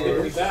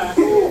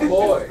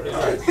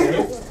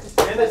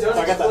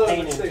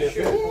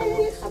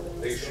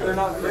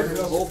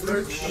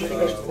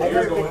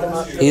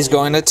 He's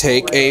going to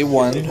take a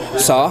 1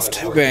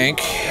 soft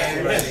bank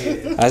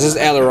as his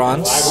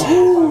ailerons.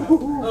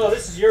 Oh,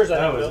 this is yours,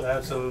 I think. That was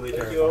absolutely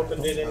terrible. You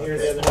opened it in here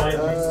the other night.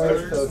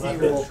 Either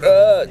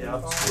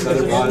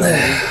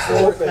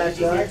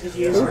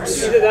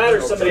that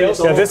or somebody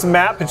else. Yeah, this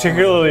map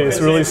particularly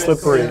is really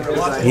slippery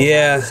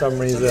Yeah. for some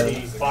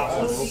reason.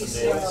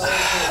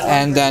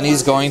 And then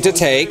he's going to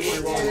take,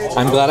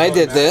 I'm glad I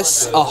did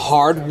this, a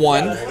hard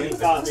 1.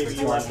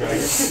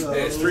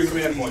 It's 3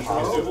 command points.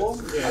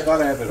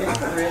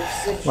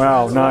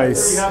 Wow,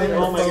 nice.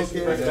 I'll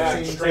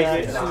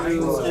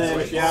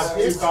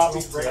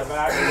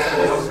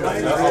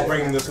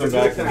bring this one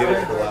back and get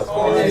it for the last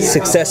one.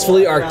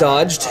 Successfully arc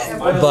dodged,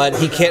 but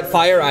he can't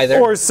fire either.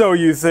 Or so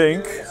you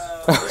think.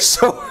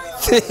 So I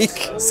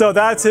think. So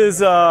that's his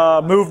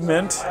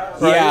movement,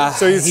 right? Yeah,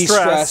 So he's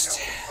stressed.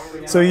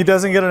 So he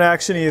doesn't get an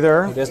action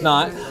either. He does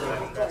not.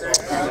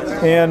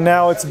 And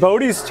now it's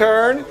Bodhi's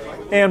turn.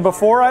 And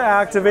before I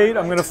activate,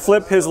 I'm going to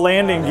flip his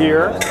landing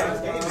gear.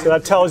 So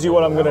that tells you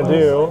what I'm going to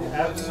do.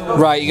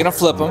 Right, you're going to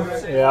flip him.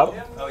 Yep.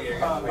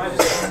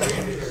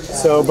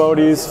 So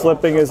Bodhi's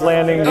flipping his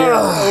landing gear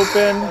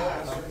open.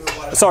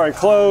 Sorry,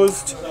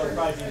 closed.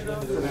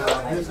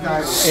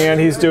 And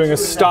he's doing a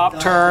stop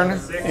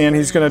turn. And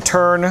he's going to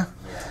turn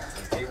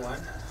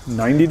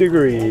 90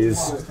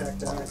 degrees.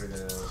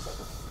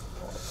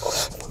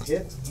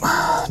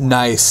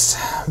 Nice.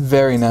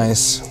 Very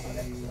nice.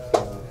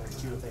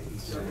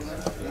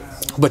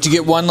 But you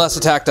get 1 less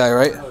attack die,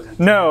 right?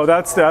 No,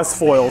 that's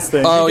foils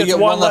thing. Oh, He you gets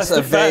get one less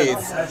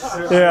defense.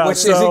 evade. Yeah, Which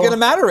isn't going to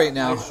matter right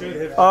now. That's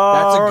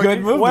a good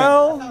movement.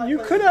 Well, you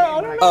could have,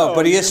 I don't know. Oh,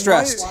 but he is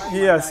stressed.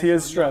 Yes, he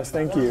is stressed.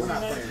 Thank you.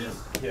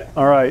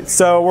 All right,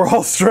 so we're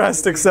all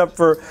stressed except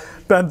for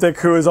Benthic,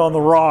 who is on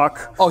the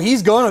rock. Oh,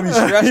 he's going to be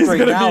stressed He's right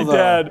gonna now, be though.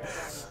 dead.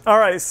 All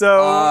right,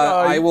 so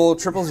I will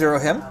 000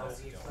 him.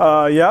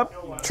 Yep,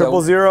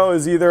 000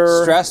 is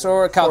either Stress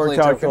or calculate.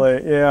 token.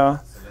 calculate. Yeah,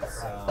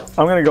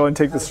 I'm gonna go and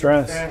take the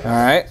stress. All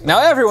right, now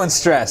everyone's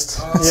stressed.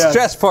 Yes.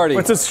 Stress party.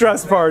 It's a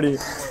stress party.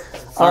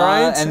 All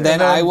right, and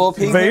then I will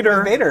ping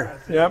Vader. Vader.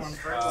 Yep.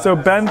 So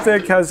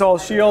Benthic has all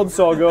shields,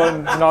 so I'll go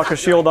and knock a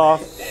shield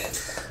off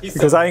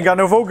because I ain't got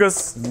no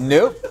focus.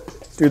 Nope.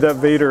 Dude, that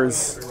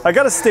Vader's. I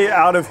gotta stay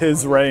out of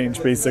his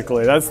range,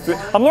 basically.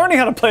 I'm learning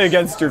how to play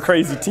against your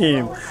crazy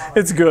team.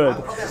 It's good.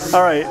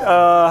 All right.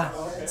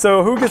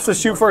 So who gets to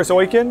shoot first?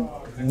 Oicunn?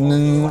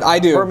 I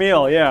do.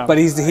 Vermiel, yeah. But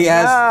he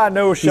has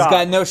no shot. He's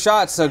got no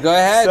shot, so go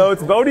ahead. So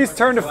it's Bodhi's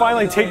turn to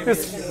finally take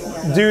this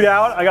dude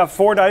out. I got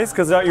 4 dice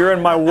because you're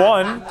in my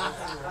 1.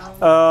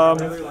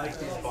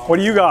 What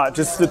do you got?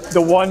 Just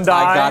the 1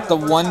 die? I got the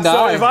 1 So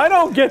die. if I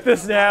don't get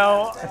this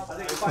now,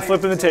 I'm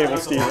flipping the table,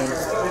 Steven.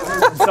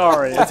 I'm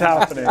sorry, it's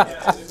happening.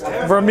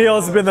 Vermiel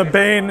has been the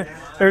bane.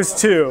 There's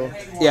 2.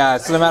 Yeah,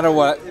 it's no matter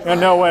what.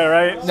 No way,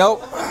 right?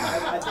 Nope.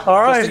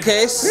 All right. Just in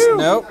case. Whew.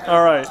 Nope.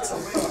 All right.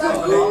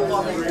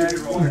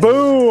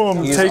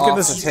 Boom! He's Taking off the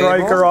the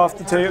striker table. off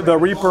the table, the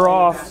Reaper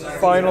off,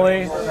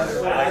 finally.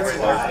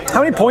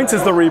 How many points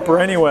is the Reaper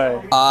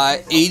anyway?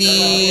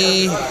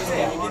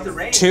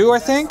 82, I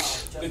think.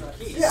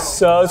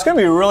 So it's going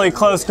to be really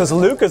close because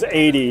Luke is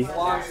 80.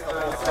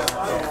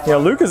 Yeah,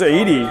 Luke is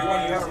 80.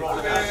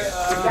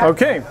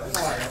 Okay.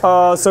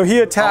 So he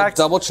I'll attacked,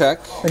 double check.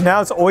 and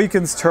now it's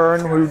Oicunn's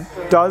turn, who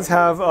does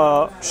have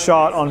a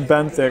shot on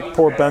Benthic.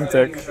 Poor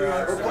Benthic.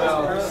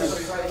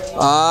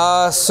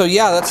 So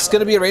yeah, that's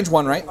going to be a range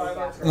 1, right?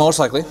 Most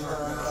likely.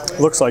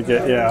 Looks like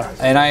it, yeah.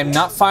 And I am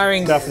not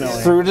firing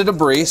Definitely. through the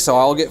debris, so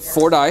I'll get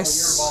 4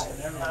 dice.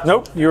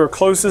 Nope, you were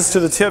closest to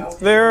the tip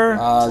there.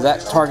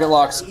 That target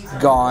lock's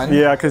gone.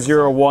 Yeah, because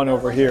you're a 1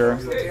 over here.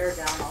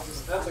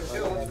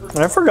 And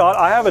I forgot,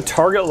 I have a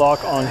target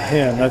lock on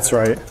him. That's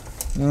right.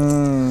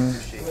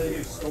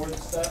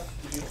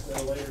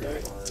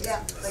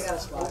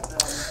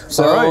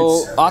 So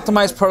All right.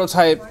 optimized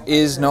prototype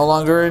is no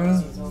longer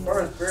in.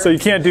 So you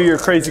can't do your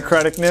crazy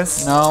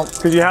Krennicness? No.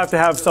 Because you have to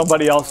have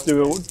somebody else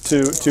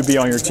to be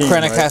on your team.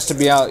 Krennic right? has to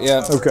be out.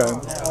 Yeah. Okay.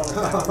 All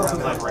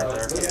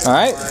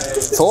right.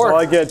 4. So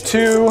I get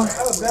 2.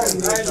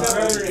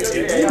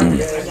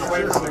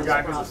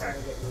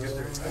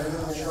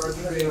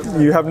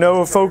 You have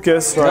no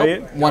focus,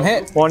 right? Nope. 1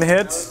 hit. 1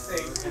 hit.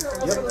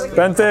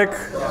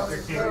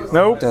 Benthic.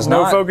 Nope. Does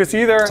no not. focus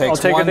either. Takes I'll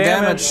take 1 a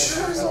damage.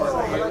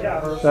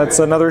 That's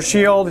another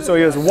shield. So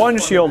he has 1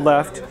 shield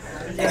left.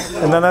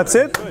 And then that's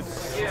it.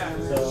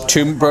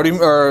 2 Brody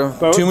or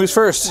 2 moves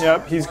first.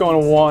 Yep, he's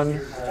going to 1.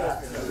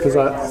 Because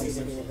I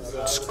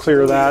just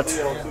clear that.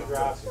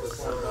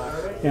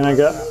 And I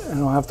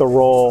don't have to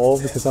roll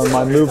because on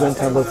my movement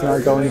tablet's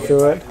not going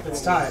through it.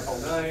 It's time.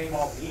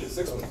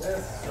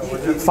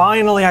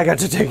 Finally, I got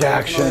to take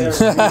action.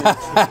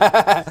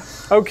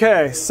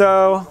 Okay,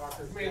 so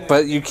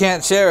But you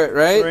can't share it,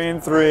 right? 3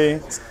 and 3.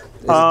 Is it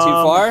too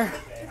far?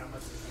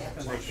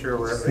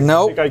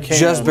 Nope. I can.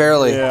 Just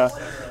barely. Yeah.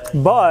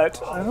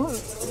 But I don't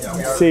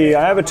see.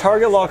 I have a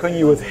target lock on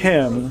you with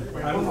him,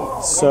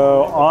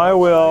 so I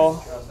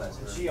will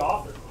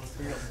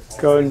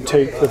go and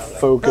take the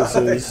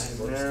focuses.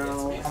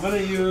 I'm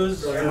going to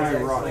use my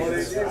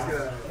rockets.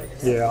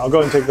 Yeah, I'll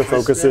go and take the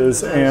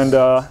focuses and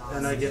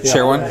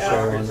Share 1.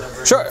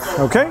 Sure.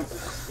 okay.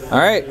 All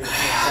right.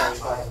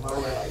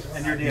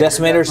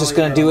 Decimator is just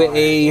going to do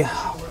a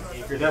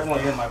You're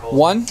definitely in my bowl.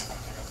 1.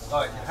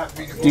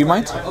 Do you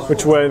mind?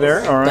 Which way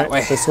there? All right, That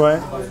way. this way.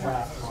 So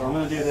I'm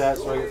gonna do that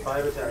so I get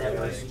 5 attack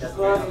dice.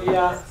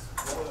 Yeah.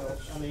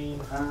 I mean,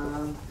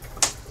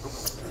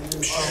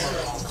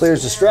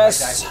 Clears the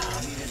stress.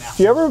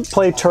 Do you ever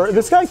play turret?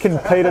 This guy can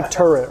play the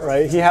turret,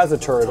 right? He has a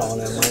turret on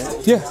him,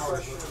 right? Yeah.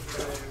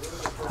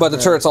 But the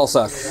turrets all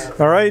suck.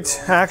 All right,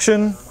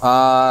 action.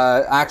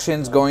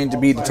 Action's going to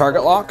be the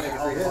target lock.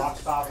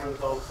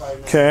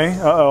 Okay,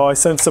 uh-oh, I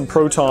sent some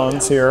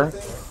protons here.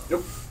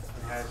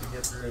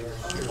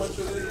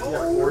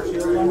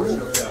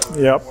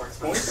 Yep.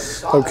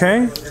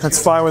 Okay,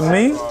 that's fine with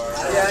me.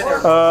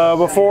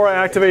 Before I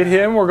activate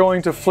him, we're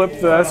going to flip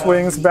the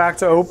S-wings back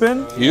to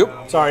open.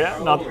 Yep. Sorry,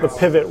 not the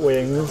pivot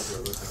wings.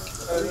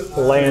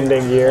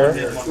 Landing gear.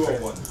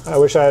 I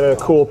wish I had a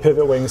cool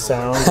pivot wing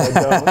sound. I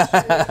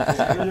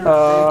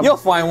don't. You'll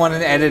find one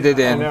and edit it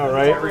in. I know,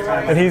 right?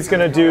 And he's going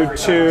to do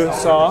 2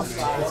 soft,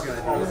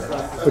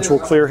 which will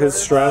clear his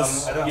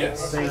stress.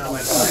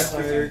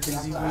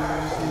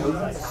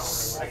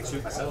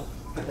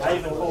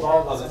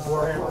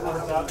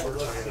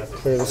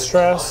 Clear the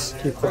stress,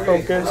 keep the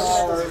focus,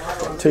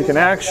 take an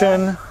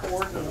action.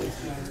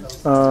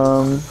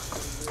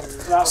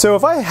 So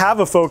if I have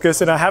a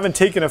focus and I haven't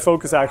taken a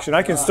focus action,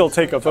 I can still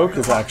take a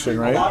focus action,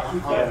 right?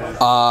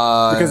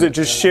 Because it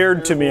just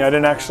shared to me, I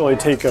didn't actually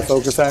take a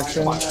focus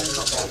action.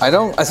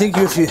 I think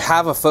if you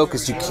have a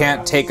focus, you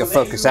can't take a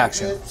focus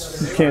action.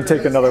 You can't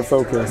take another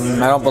focus.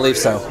 I don't believe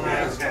so.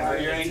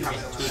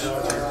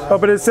 Oh,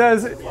 but it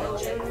says,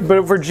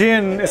 but for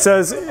Jin, it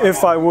says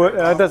if I would,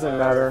 that doesn't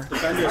matter.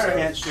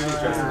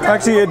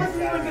 Actually,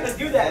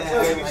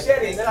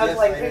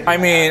 I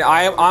mean,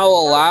 I'll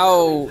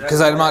allow,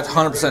 because I'm not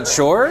 100%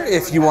 sure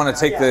if you want to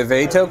take the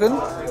evade token,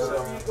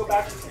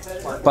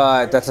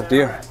 but that's up to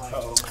you.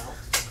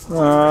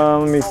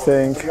 let me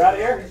think. You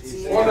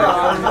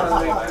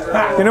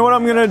know what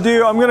I'm gonna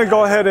do? I'm gonna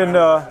go ahead and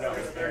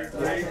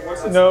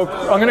no,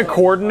 I'm gonna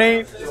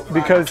coordinate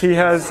because he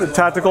has a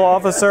tactical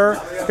officer.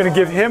 I'm gonna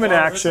give him an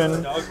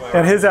action,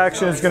 and his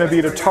action is gonna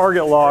be to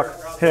target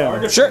lock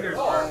him. Sure.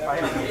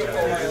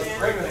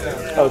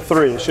 Oh,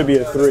 3. It should be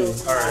a 3.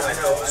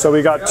 So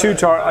we got 2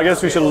 I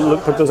guess we should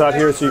put those out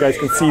here so you guys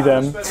can see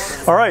them.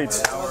 All right,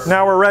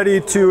 now we're ready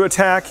to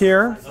attack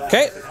here.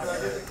 Okay.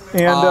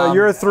 And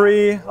you're a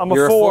 3, I'm a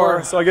you're a 4,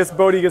 4. so I guess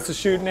Bodhi gets to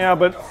shoot now,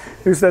 but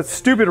there's that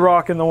stupid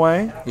rock in the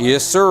way.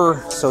 Yes, sir.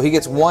 So he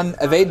gets 1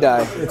 evade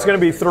die. It's going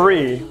to be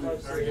 3.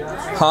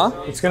 Huh?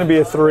 It's going to be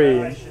a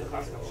 3.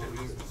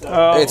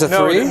 It's a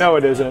 3? No,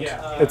 it isn't.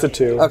 It's a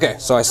 2. Okay,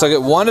 so I still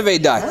get 1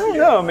 evade die. I don't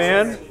know,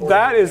 man.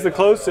 That is the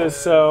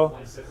closest, so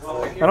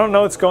I don't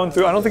know it's going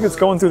through. I don't think it's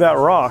going through that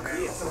rock.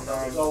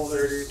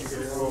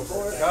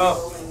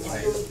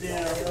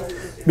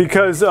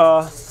 Because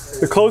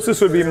the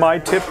closest would be my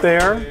tip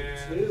there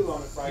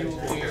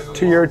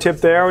to your tip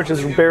there, which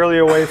is barely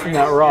away from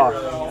that rock.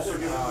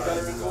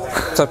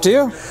 It's up to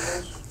you.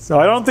 So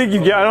I don't think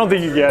you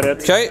get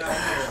it. Okay.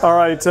 All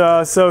right.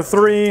 So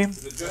 3.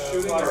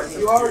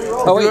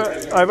 Oh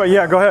wait.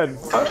 Yeah. Go ahead.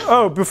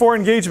 Oh, before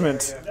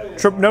engagement.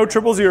 No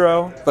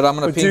 000. But I'm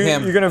gonna ping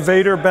him. You're gonna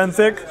Vader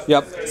Benthic.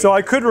 Yep. So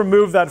I could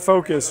remove that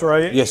focus,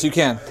 right? Yes, you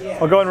can.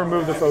 I'll go ahead and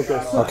remove the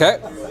focus. Okay.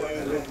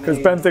 Because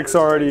Benthic's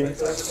already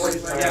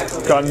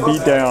gotten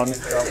beat down.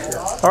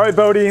 All right,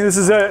 Bodhi, this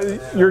is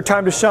your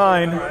time to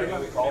shine.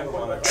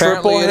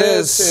 Apparently it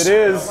hits. is. It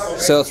is.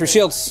 So 3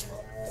 shields.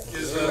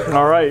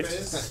 All right.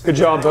 Good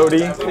job,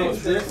 Bodhi.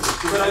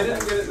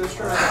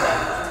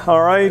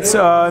 All right,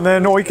 and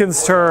then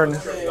Oicunn's turn.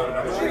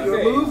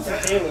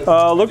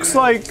 Looks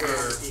like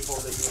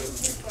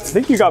I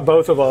think you got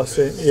both of us.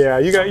 Yeah,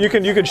 you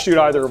can shoot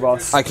either of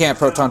us. I can't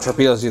proton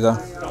torpedoes you though.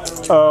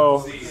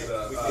 Oh.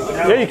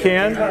 Yeah, you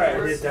can.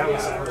 Primary.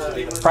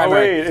 Oh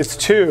wait, it's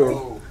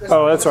 2.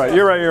 Oh, that's right.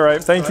 You're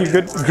right. Thank you.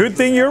 Good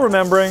thing you're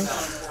remembering.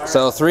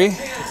 So 3.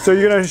 So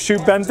you're gonna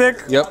shoot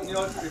Benthic? Yep.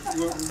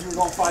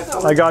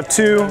 I got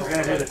 2.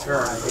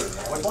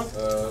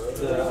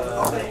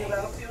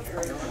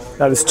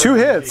 That is 2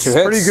 hits. 2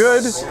 hits. Pretty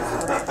good.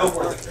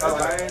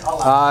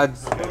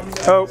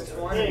 Oh,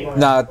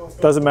 No.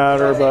 doesn't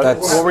matter. But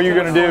what were you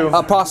gonna do?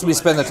 I'll possibly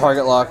spend the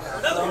target lock.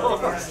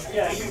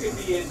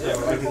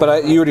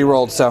 But you already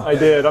rolled, so. I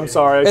did. I'm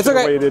sorry. I It's should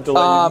have okay. waited to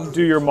let you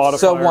do your modifier.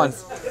 So 1.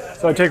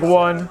 So I take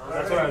 1.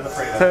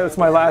 That's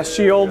my last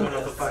shield.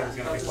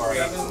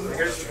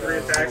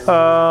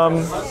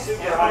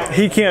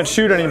 He can't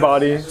shoot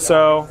anybody.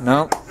 So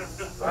No.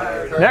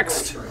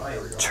 next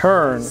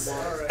turn.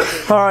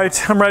 All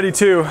right, I'm ready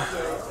too.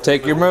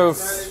 Take your move.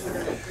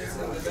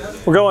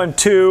 We're going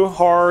 2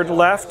 hard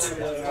left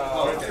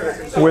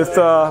with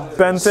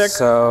Benthic.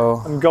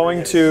 So I'm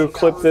going to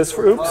clip this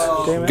for, oops,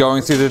 damn it.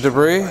 going through the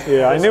debris.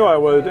 Yeah, I knew I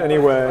would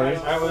anyway,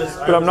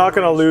 but I'm not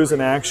going to lose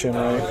an action,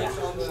 right?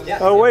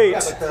 Oh wait,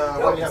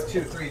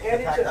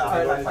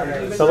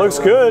 that looks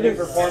good.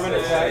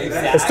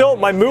 It's still,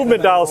 my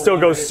movement dial still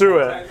goes through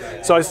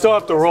it, so I still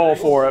have to roll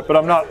for it, but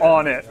I'm not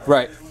on it.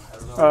 Right.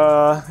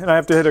 And I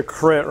have to hit a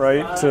crit,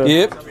 right?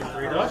 Yep.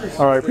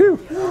 All right, phew.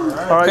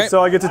 All right, Okay.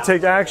 so I get to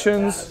take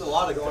actions.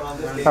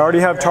 I already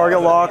have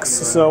target locks,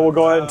 so we'll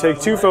go ahead and take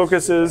 2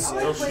 focuses,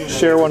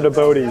 share 1 to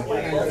Bodhi. All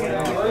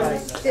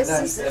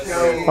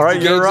right,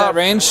 Gauge you're that up.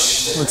 range.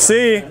 Let's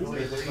see.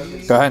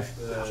 Go ahead.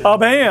 Oh,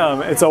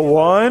 bam! It's a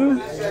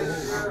 1.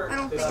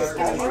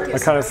 I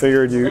kind of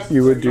figured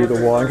you would do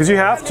the 1 because you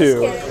have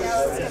to.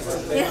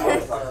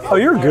 Oh,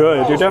 you're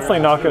good. You're definitely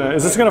not gonna.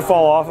 Is this gonna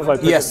fall off if I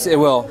pick Yes, it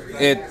will.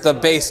 The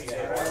base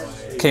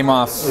came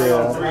off.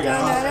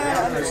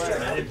 Yeah.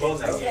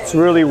 It's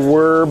really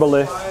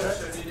warbly.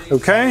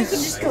 Okay.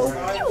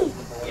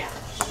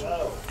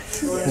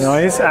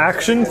 Nice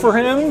action for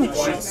him.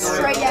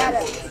 Straight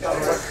at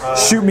it.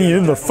 Shoot me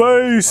in the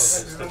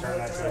face.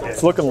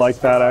 It's looking like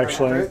that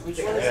actually. It's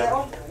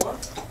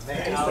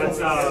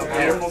a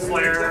beautiful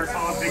flare. It's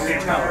on a big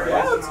game power.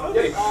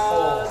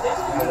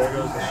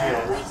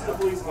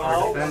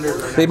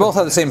 They both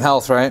have the same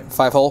health, right?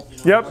 5 hole?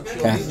 Yep.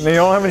 Okay. They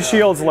don't have any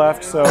shields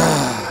left, so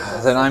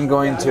Then I'm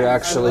going to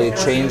actually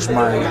change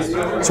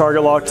my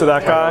target lock to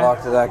that guy.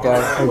 lock to that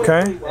guy.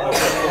 Okay.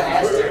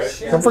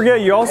 Don't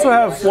forget, you also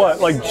have what,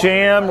 like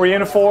jam,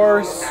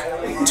 reinforce.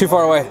 Too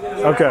far away.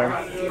 Okay.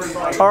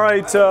 All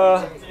right.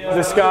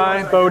 This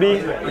guy, Bodhi,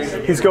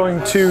 he's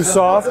going too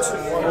soft.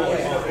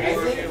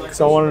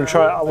 So I wanted to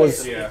try. I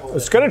was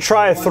gonna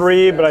try a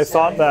 3, but I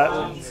thought that.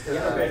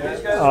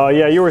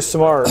 Yeah, you were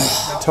smart.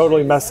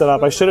 Totally messed it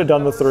up. I should have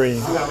done the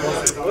 3.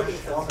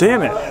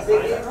 Damn it!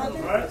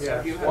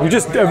 You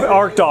just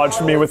arc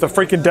dodged me with a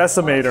freaking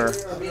Decimator.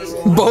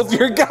 Both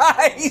your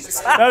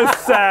guys. That is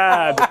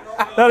sad.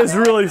 That is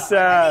really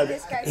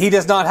sad. He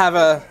does not have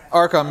a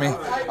arc on me. All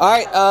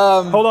right.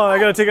 Hold on, I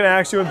gotta take an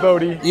action with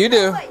Bodhi. You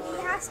do. He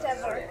has to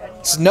have arc.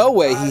 There's no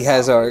way he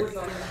has arc.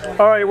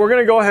 All right, we're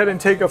gonna go ahead and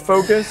take a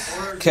focus.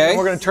 Okay.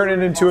 We're gonna turn it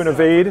into an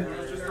evade.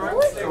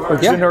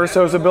 With Yeah.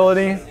 Urso's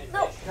ability.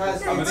 No,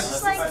 it's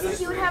just like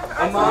he would have an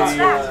arc on his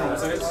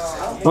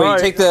back. Wait, you Right.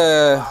 take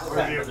the.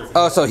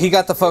 Oh, so he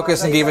got the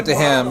focus and gave it to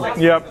him.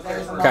 Yep.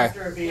 Okay.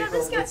 Yeah,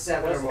 this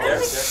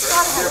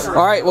guy.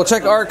 All right, we'll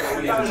check arc.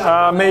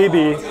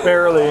 Maybe,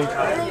 barely.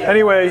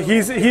 Anyway,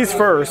 he's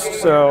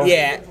first. So.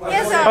 Yeah.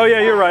 Oh yeah,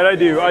 you're right. I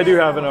do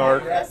have an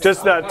arc.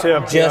 Just that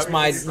tip. Just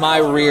my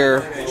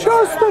rear.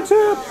 Just the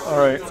tip. All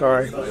right.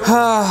 Sorry.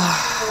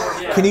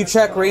 Can you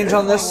check range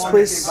on this,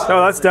 please?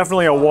 No, that's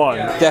definitely a 1.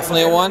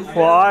 Definitely a 1.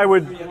 Well, I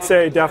would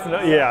say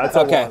definitely. Yeah, it's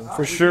a Okay. 1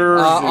 for sure.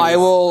 I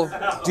will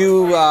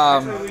do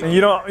And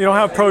you don't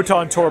have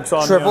proton torps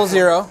on.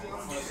 000.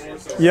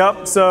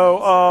 Yep. So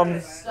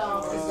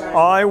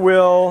I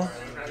will.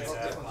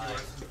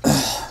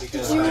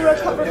 Did you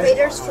recover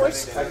Vader's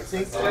force?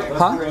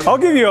 Huh? I'll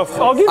give you a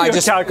I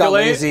just got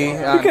calculate. lazy.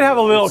 You can have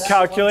a little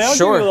calculate. I'll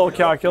Sure. give you a little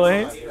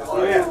calculate.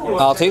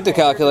 I'll take the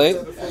calculate,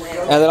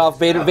 and then I'll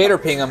Vader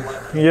ping him.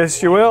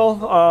 Yes, you will.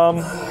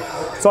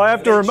 So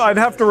I'd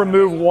have to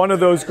remove one of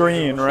those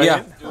green, right?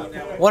 Yeah.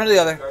 One or the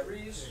other.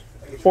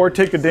 Or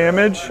take a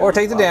damage. Or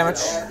take the damage.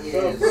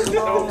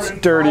 It's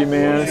dirty,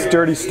 man. It's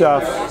dirty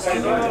stuff.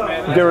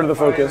 Get rid of the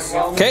focus.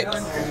 Okay.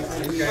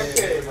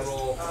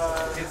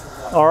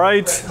 All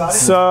right.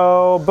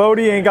 So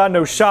Bodhi ain't got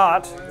no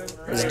shot.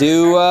 Let's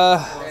do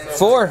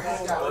 4.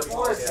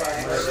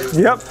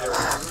 Yep.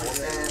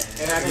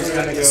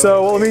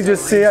 So let me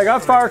just see. I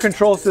got fire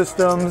control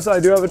systems. I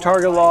do have a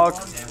target lock.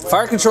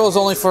 Fire control is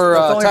only for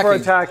It's only for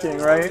attacking.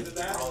 attacking, right?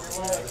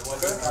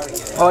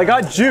 Well, I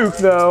got juke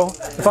though.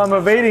 If I'm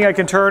evading, I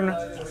can turn.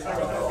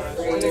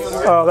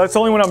 Oh, that's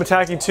only when I'm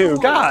attacking too.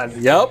 God,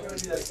 Yep.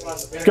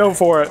 go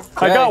for it.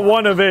 I Okay. got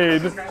 1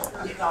 evade.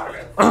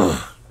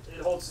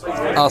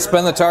 I'll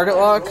spend the target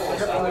lock.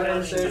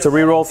 To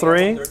reroll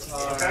 3.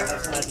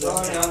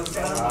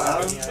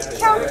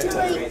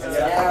 Calculate.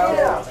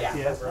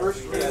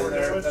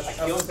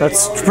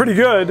 That's pretty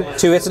good.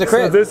 2 hits and a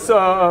crit. This,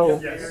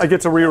 I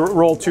get to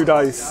re-roll 2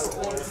 dice.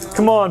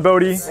 Come on,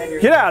 Bodhi.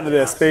 Get out of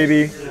this,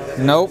 baby.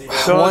 Nope.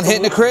 So 1 it's hit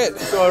and a crit.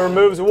 So it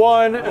removes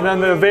 1, and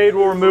then the evade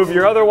will remove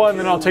your other one,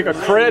 then I'll take a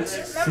crit.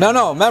 No,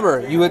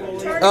 remember, you would.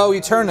 Oh,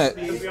 you turn it.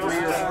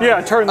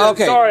 Yeah, turn that.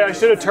 Okay. Sorry, I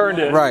should have turned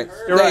it. Right.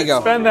 You're There right. you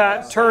go. Spend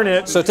that, turn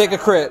it, So take a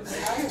crit.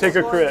 take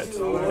a crit.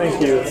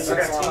 Thank you.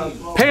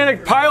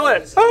 Panic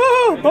pilot!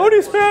 Oh,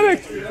 Bodhi's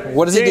panicked!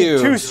 What does he Gain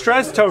do? 2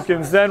 stress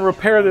tokens, then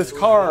repair this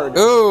card.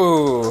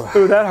 Ooh.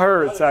 Ooh, that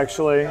hurts,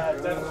 actually.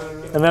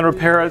 And then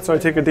repair it, so I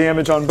take a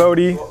damage on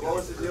Bodhi.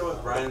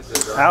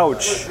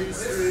 Ouch.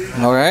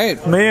 All right.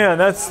 Man,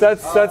 that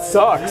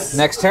sucks.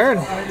 Next turn.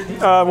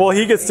 Well,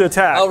 he gets to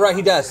attack. Oh, right,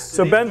 he does.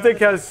 So Benthic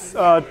has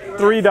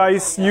 3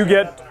 dice. You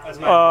get,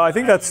 I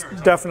think that's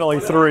definitely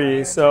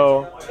 3.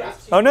 So,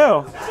 oh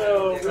no.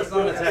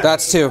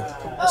 That's 2.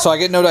 So I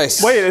get no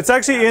dice. Wait, it's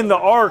actually in the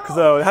arc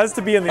though. It has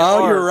to be in the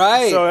arc. Oh, you're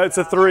right. So it's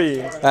a 3.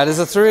 That is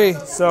a 3.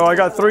 So I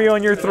got 3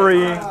 on your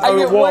 3. I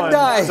get 1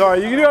 die.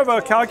 Sorry, you do have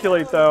a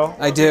calculate though.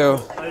 I do.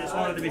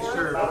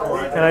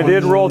 And I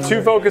did roll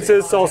 2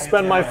 focuses, so I'll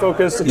spend my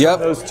focus to turn Yep.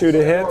 those 2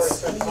 to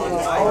hits.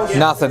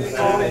 Nothing.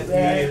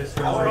 Okay.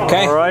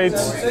 All right.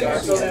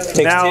 Takes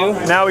 2.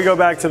 Now we go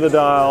back to the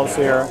dials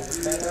here.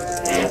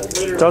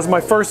 Does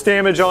my first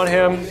damage on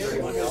him.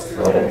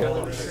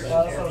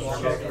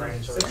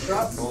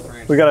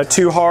 We got a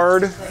 2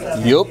 hard.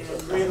 Yup.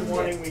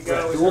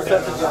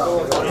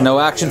 No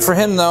action for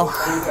him though.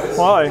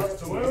 Why?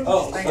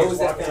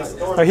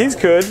 Oh, he's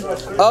good.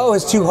 Oh,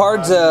 his 2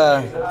 hards.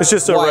 It's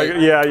just a white.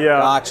 yeah.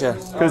 Gotcha.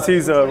 Because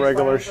he's a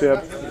regular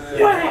ship.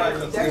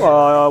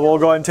 We'll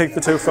go ahead and take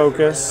the 2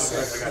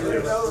 focus.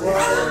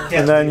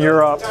 And then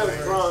you're up.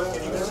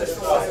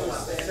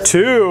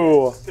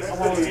 2.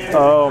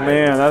 Oh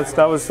man,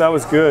 that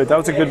was good. That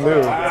was a good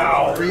move.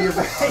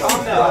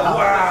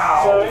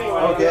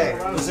 Okay.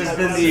 This has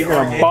been the. You're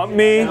gonna bump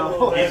me.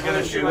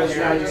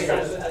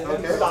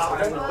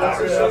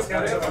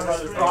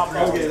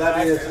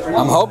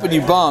 I'm hoping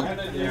you bump.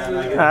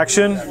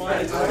 Action.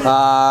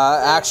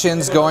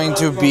 Action's going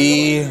to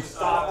be.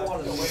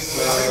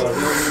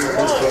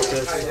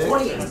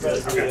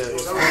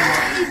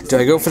 Do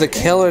I go for the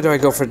kill or do I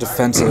go for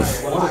defensive?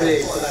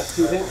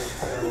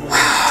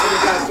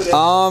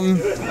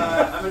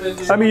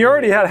 I mean, you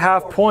already had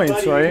half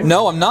points, right?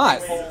 No, I'm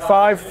not.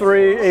 5,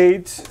 3,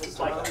 8.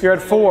 You're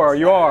at 4.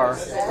 You are.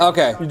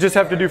 Okay. You just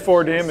have to do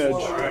 4 damage.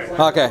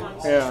 Okay.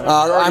 Yeah.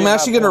 I'm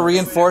actually going to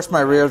reinforce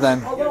my rear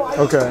then.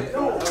 Okay.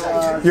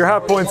 Your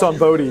half points on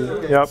Bodhi.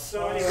 Yep.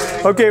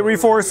 Okay,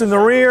 reinforce in the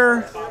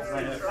rear.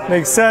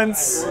 Makes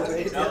sense.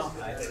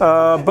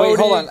 Bodhi. Wait,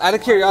 hold on. Out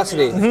of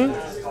curiosity,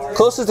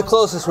 closest to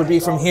closest would be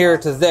from here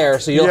to there,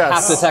 so you'll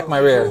have to attack my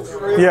rear.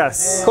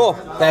 Yes. Cool.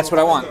 That's what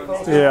I want.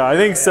 Yeah, I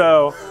think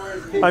so.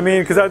 I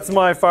mean, because that's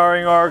my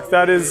firing arc.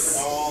 That is,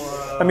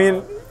 I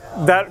mean,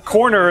 that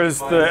corner is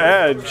the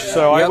edge,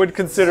 so I would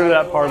consider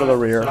that part of the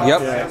rear.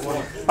 Yep.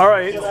 Yeah. All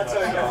right.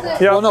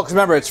 Yeah. Well, no, because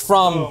remember, it's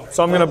from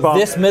So I'm gonna bump.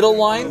 this middle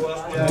line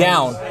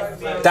down.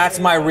 That's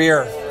my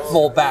rear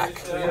full back.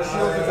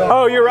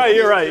 Oh, you're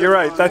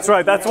right. That's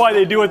right. That's why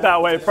they do it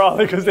that way,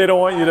 probably because they don't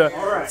want you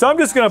to. So I'm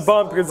just gonna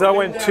bump because I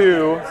went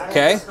 2,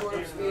 Okay.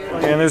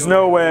 and there's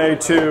no way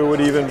 2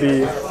 would even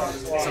be.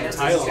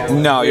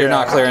 No, you're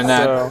not clearing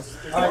that.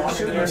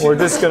 So we're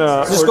just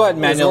gonna. Just go ahead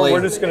manually.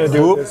 We're just gonna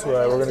do it this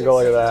way. We're gonna go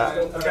like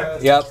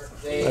that. Yep.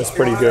 That's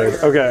pretty good.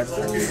 Okay.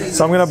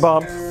 So I'm gonna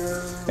bump.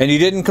 And you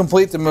didn't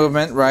complete the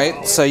movement,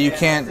 right? So you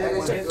can't.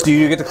 Do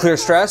you get to clear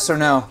stress or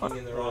no?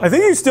 I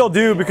think you still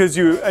do because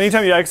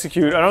anytime you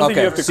execute, I don't think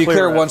you have to so you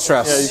clear clear it. 1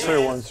 stress. Yeah, you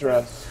clear 1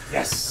 stress.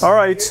 Yes. All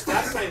right.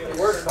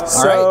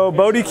 So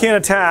Bodhi can't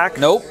attack.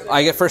 Nope.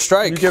 I get first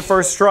strike. You get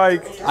first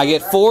strike. I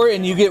get 4,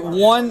 and you get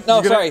 1.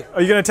 No, sorry.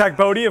 Are you gonna attack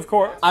Bodhi? Of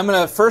course. I'm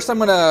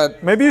gonna.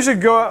 Maybe you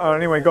should go. Oh,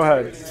 anyway, go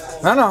ahead.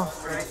 No.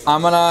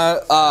 I'm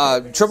gonna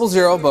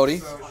 000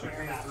 Bodhi.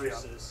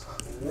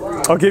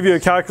 I'll give you a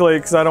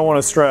calculate because I don't want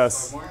to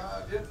stress.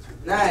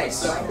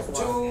 Nice.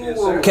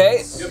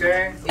 Okay.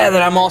 And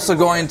then I'm also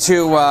going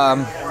to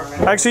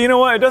Actually, you know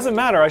what? It doesn't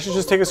matter. I should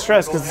just take a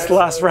stress because it's the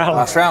last round.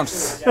 last round.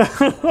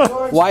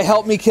 Why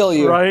help me kill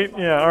you? Right?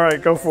 Yeah. All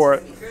right. Go for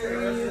it.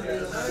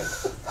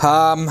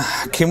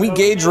 Can we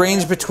gauge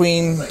range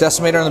between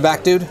Decimator and the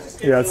back dude?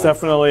 Yeah, it's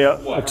definitely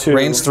a 2.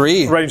 Range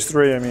 3. Range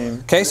 3. I mean.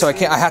 Okay, so I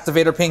have to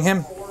Vader ping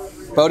him.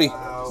 Bodhi.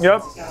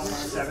 Yep.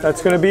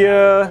 That's gonna be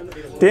a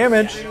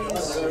damage.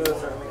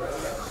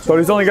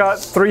 Bodhi's only got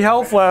 3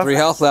 health left. 3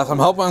 health left. I'm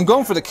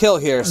going for the kill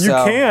here.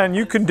 So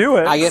You can do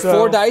it. I get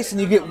 4 dice and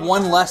you get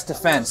 1 less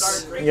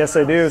defense. Yes,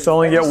 I do. So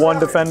only get 1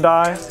 defend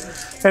die.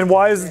 And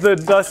why is the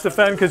less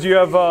defend? Because you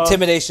have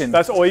Intimidation.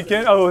 That's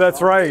Oicunn. Oh,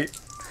 that's right.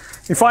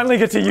 You finally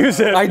get to use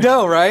it. I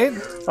know, right?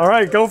 All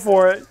right, go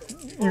for it.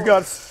 You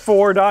got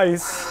 4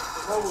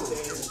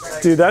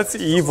 dice. Dude, that's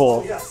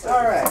evil.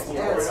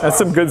 That's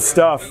some good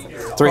stuff.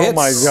 3 hits. Oh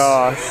my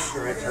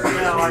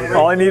gosh.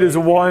 All I need is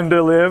 1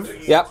 to live.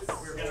 Yep.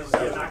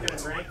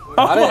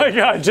 Oh my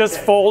god, just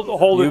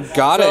hold it. You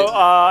got it.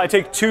 I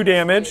take 2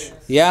 damage.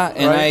 Yeah,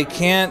 and Right.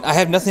 I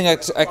have nothing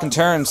I can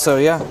turn, so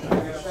yeah.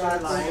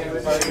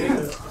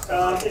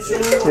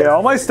 Yeah,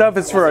 all my stuff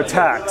is for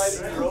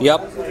attacks. Yep.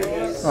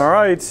 All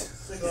right.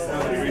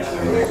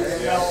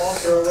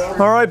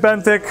 All right,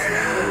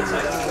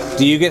 Benthic.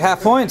 Do you get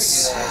half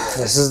points?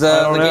 This is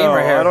the game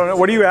right here. I don't know.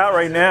 What are you at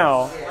right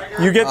now?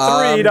 You get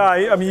 3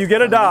 die. I mean, you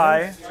get a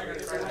die.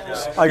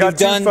 I got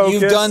 2 focus.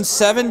 You've done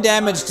 7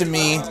 damage to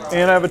me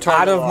and I have a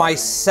target out of lock. my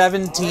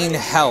 17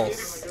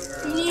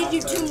 health. You need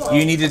to do 2 more.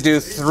 You need to do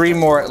 3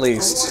 more at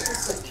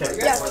least.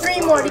 Yeah,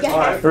 3 more to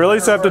get. Really?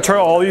 So I have to turn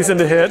all these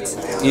into hits?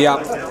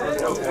 Yep.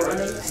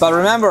 But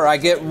remember, I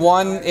get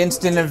 1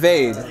 instant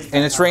evade,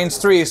 and it's range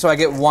 3, so I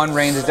get 1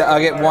 range.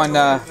 I get 1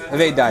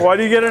 evade die. Why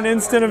do you get an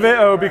instant evade?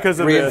 Oh, because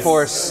of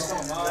Reinforce.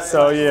 this.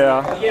 So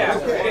yeah.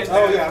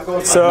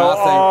 So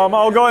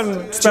I'll go ahead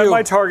and spend 2.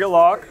 my target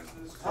lock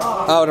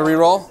Oh, to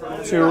reroll?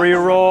 to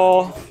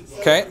reroll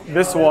Okay.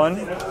 this one.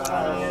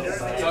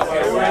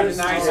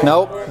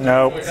 Nope.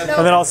 Nope.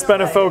 And then I'll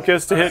spend a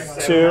focus to hit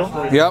 2.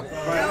 Yep.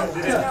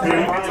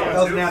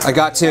 I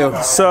got 2.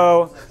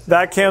 So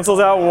that cancels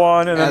out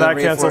 1, and then And that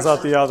the cancels reinforce.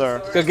 out the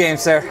other. Good game,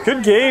 sir.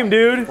 Good game,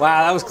 dude.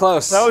 Wow, that was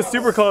close. That was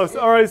super close.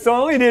 All right, so I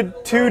only did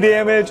 2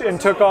 damage and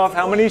took off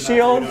how many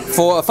shield?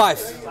 5.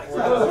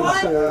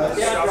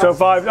 So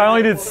 5. I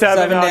only did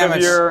 7 out damage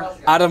of your.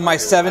 out of my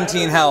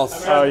 17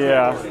 health. Oh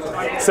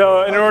yeah.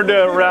 So in order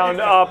to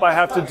round up, I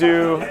have to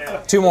do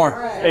 2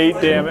 more.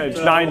 8 damage,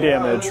 9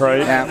 damage, right?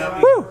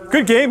 Yeah. Woo!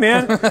 Good game,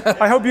 man.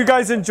 I hope you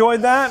guys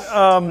enjoyed that.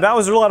 That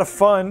was a lot of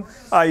fun.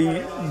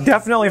 I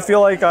definitely feel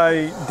like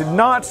I did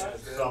not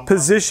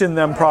position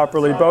them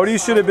properly. Bodhi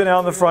should have been out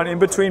in the front in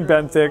between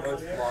Benthic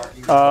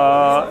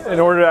in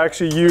order to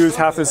actually use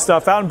half his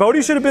stuff out. And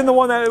Bodhi should have been the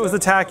one that was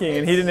attacking,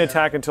 and he didn't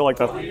attack until like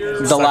the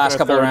last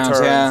couple of rounds,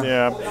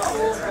 yeah.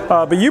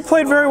 But you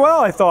played very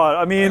well, I thought.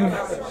 I mean,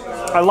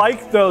 I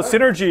like the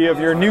synergy of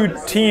your new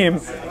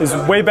team is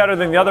way better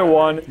than the other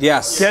one.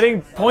 Yes.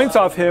 Getting points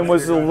off him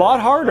was a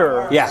lot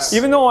harder. Yes.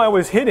 Even though I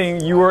was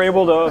hitting, you were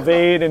able to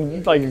evade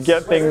and like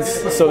get things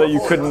so that you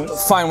couldn't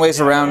find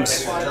ways around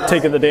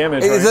taking the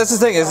damage. Right? That's the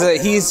thing, is that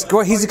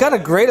he's got a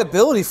great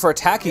ability for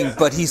attacking,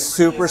 but he's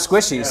super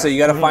squishy. So you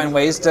got to find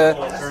ways to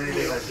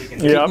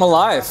keep him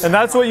alive. And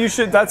that's what you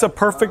should. That's a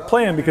perfect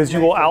plan because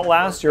you will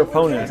outlast your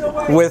opponent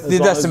with the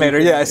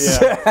Decimator. Yes.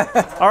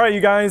 Yeah. All right,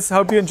 you guys.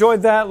 Hope you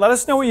enjoyed that. Let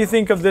us know what you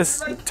think of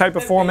this type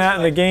of format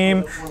in the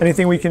game.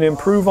 Anything we can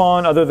improve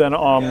on other than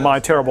my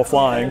terrible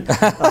flying.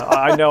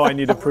 I know I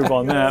need to improve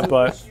on that,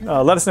 but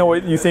let us know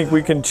what you think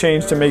we can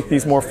change to make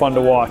these more fun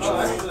to watch.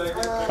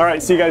 All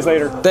right, see you guys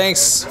later.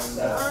 Thanks.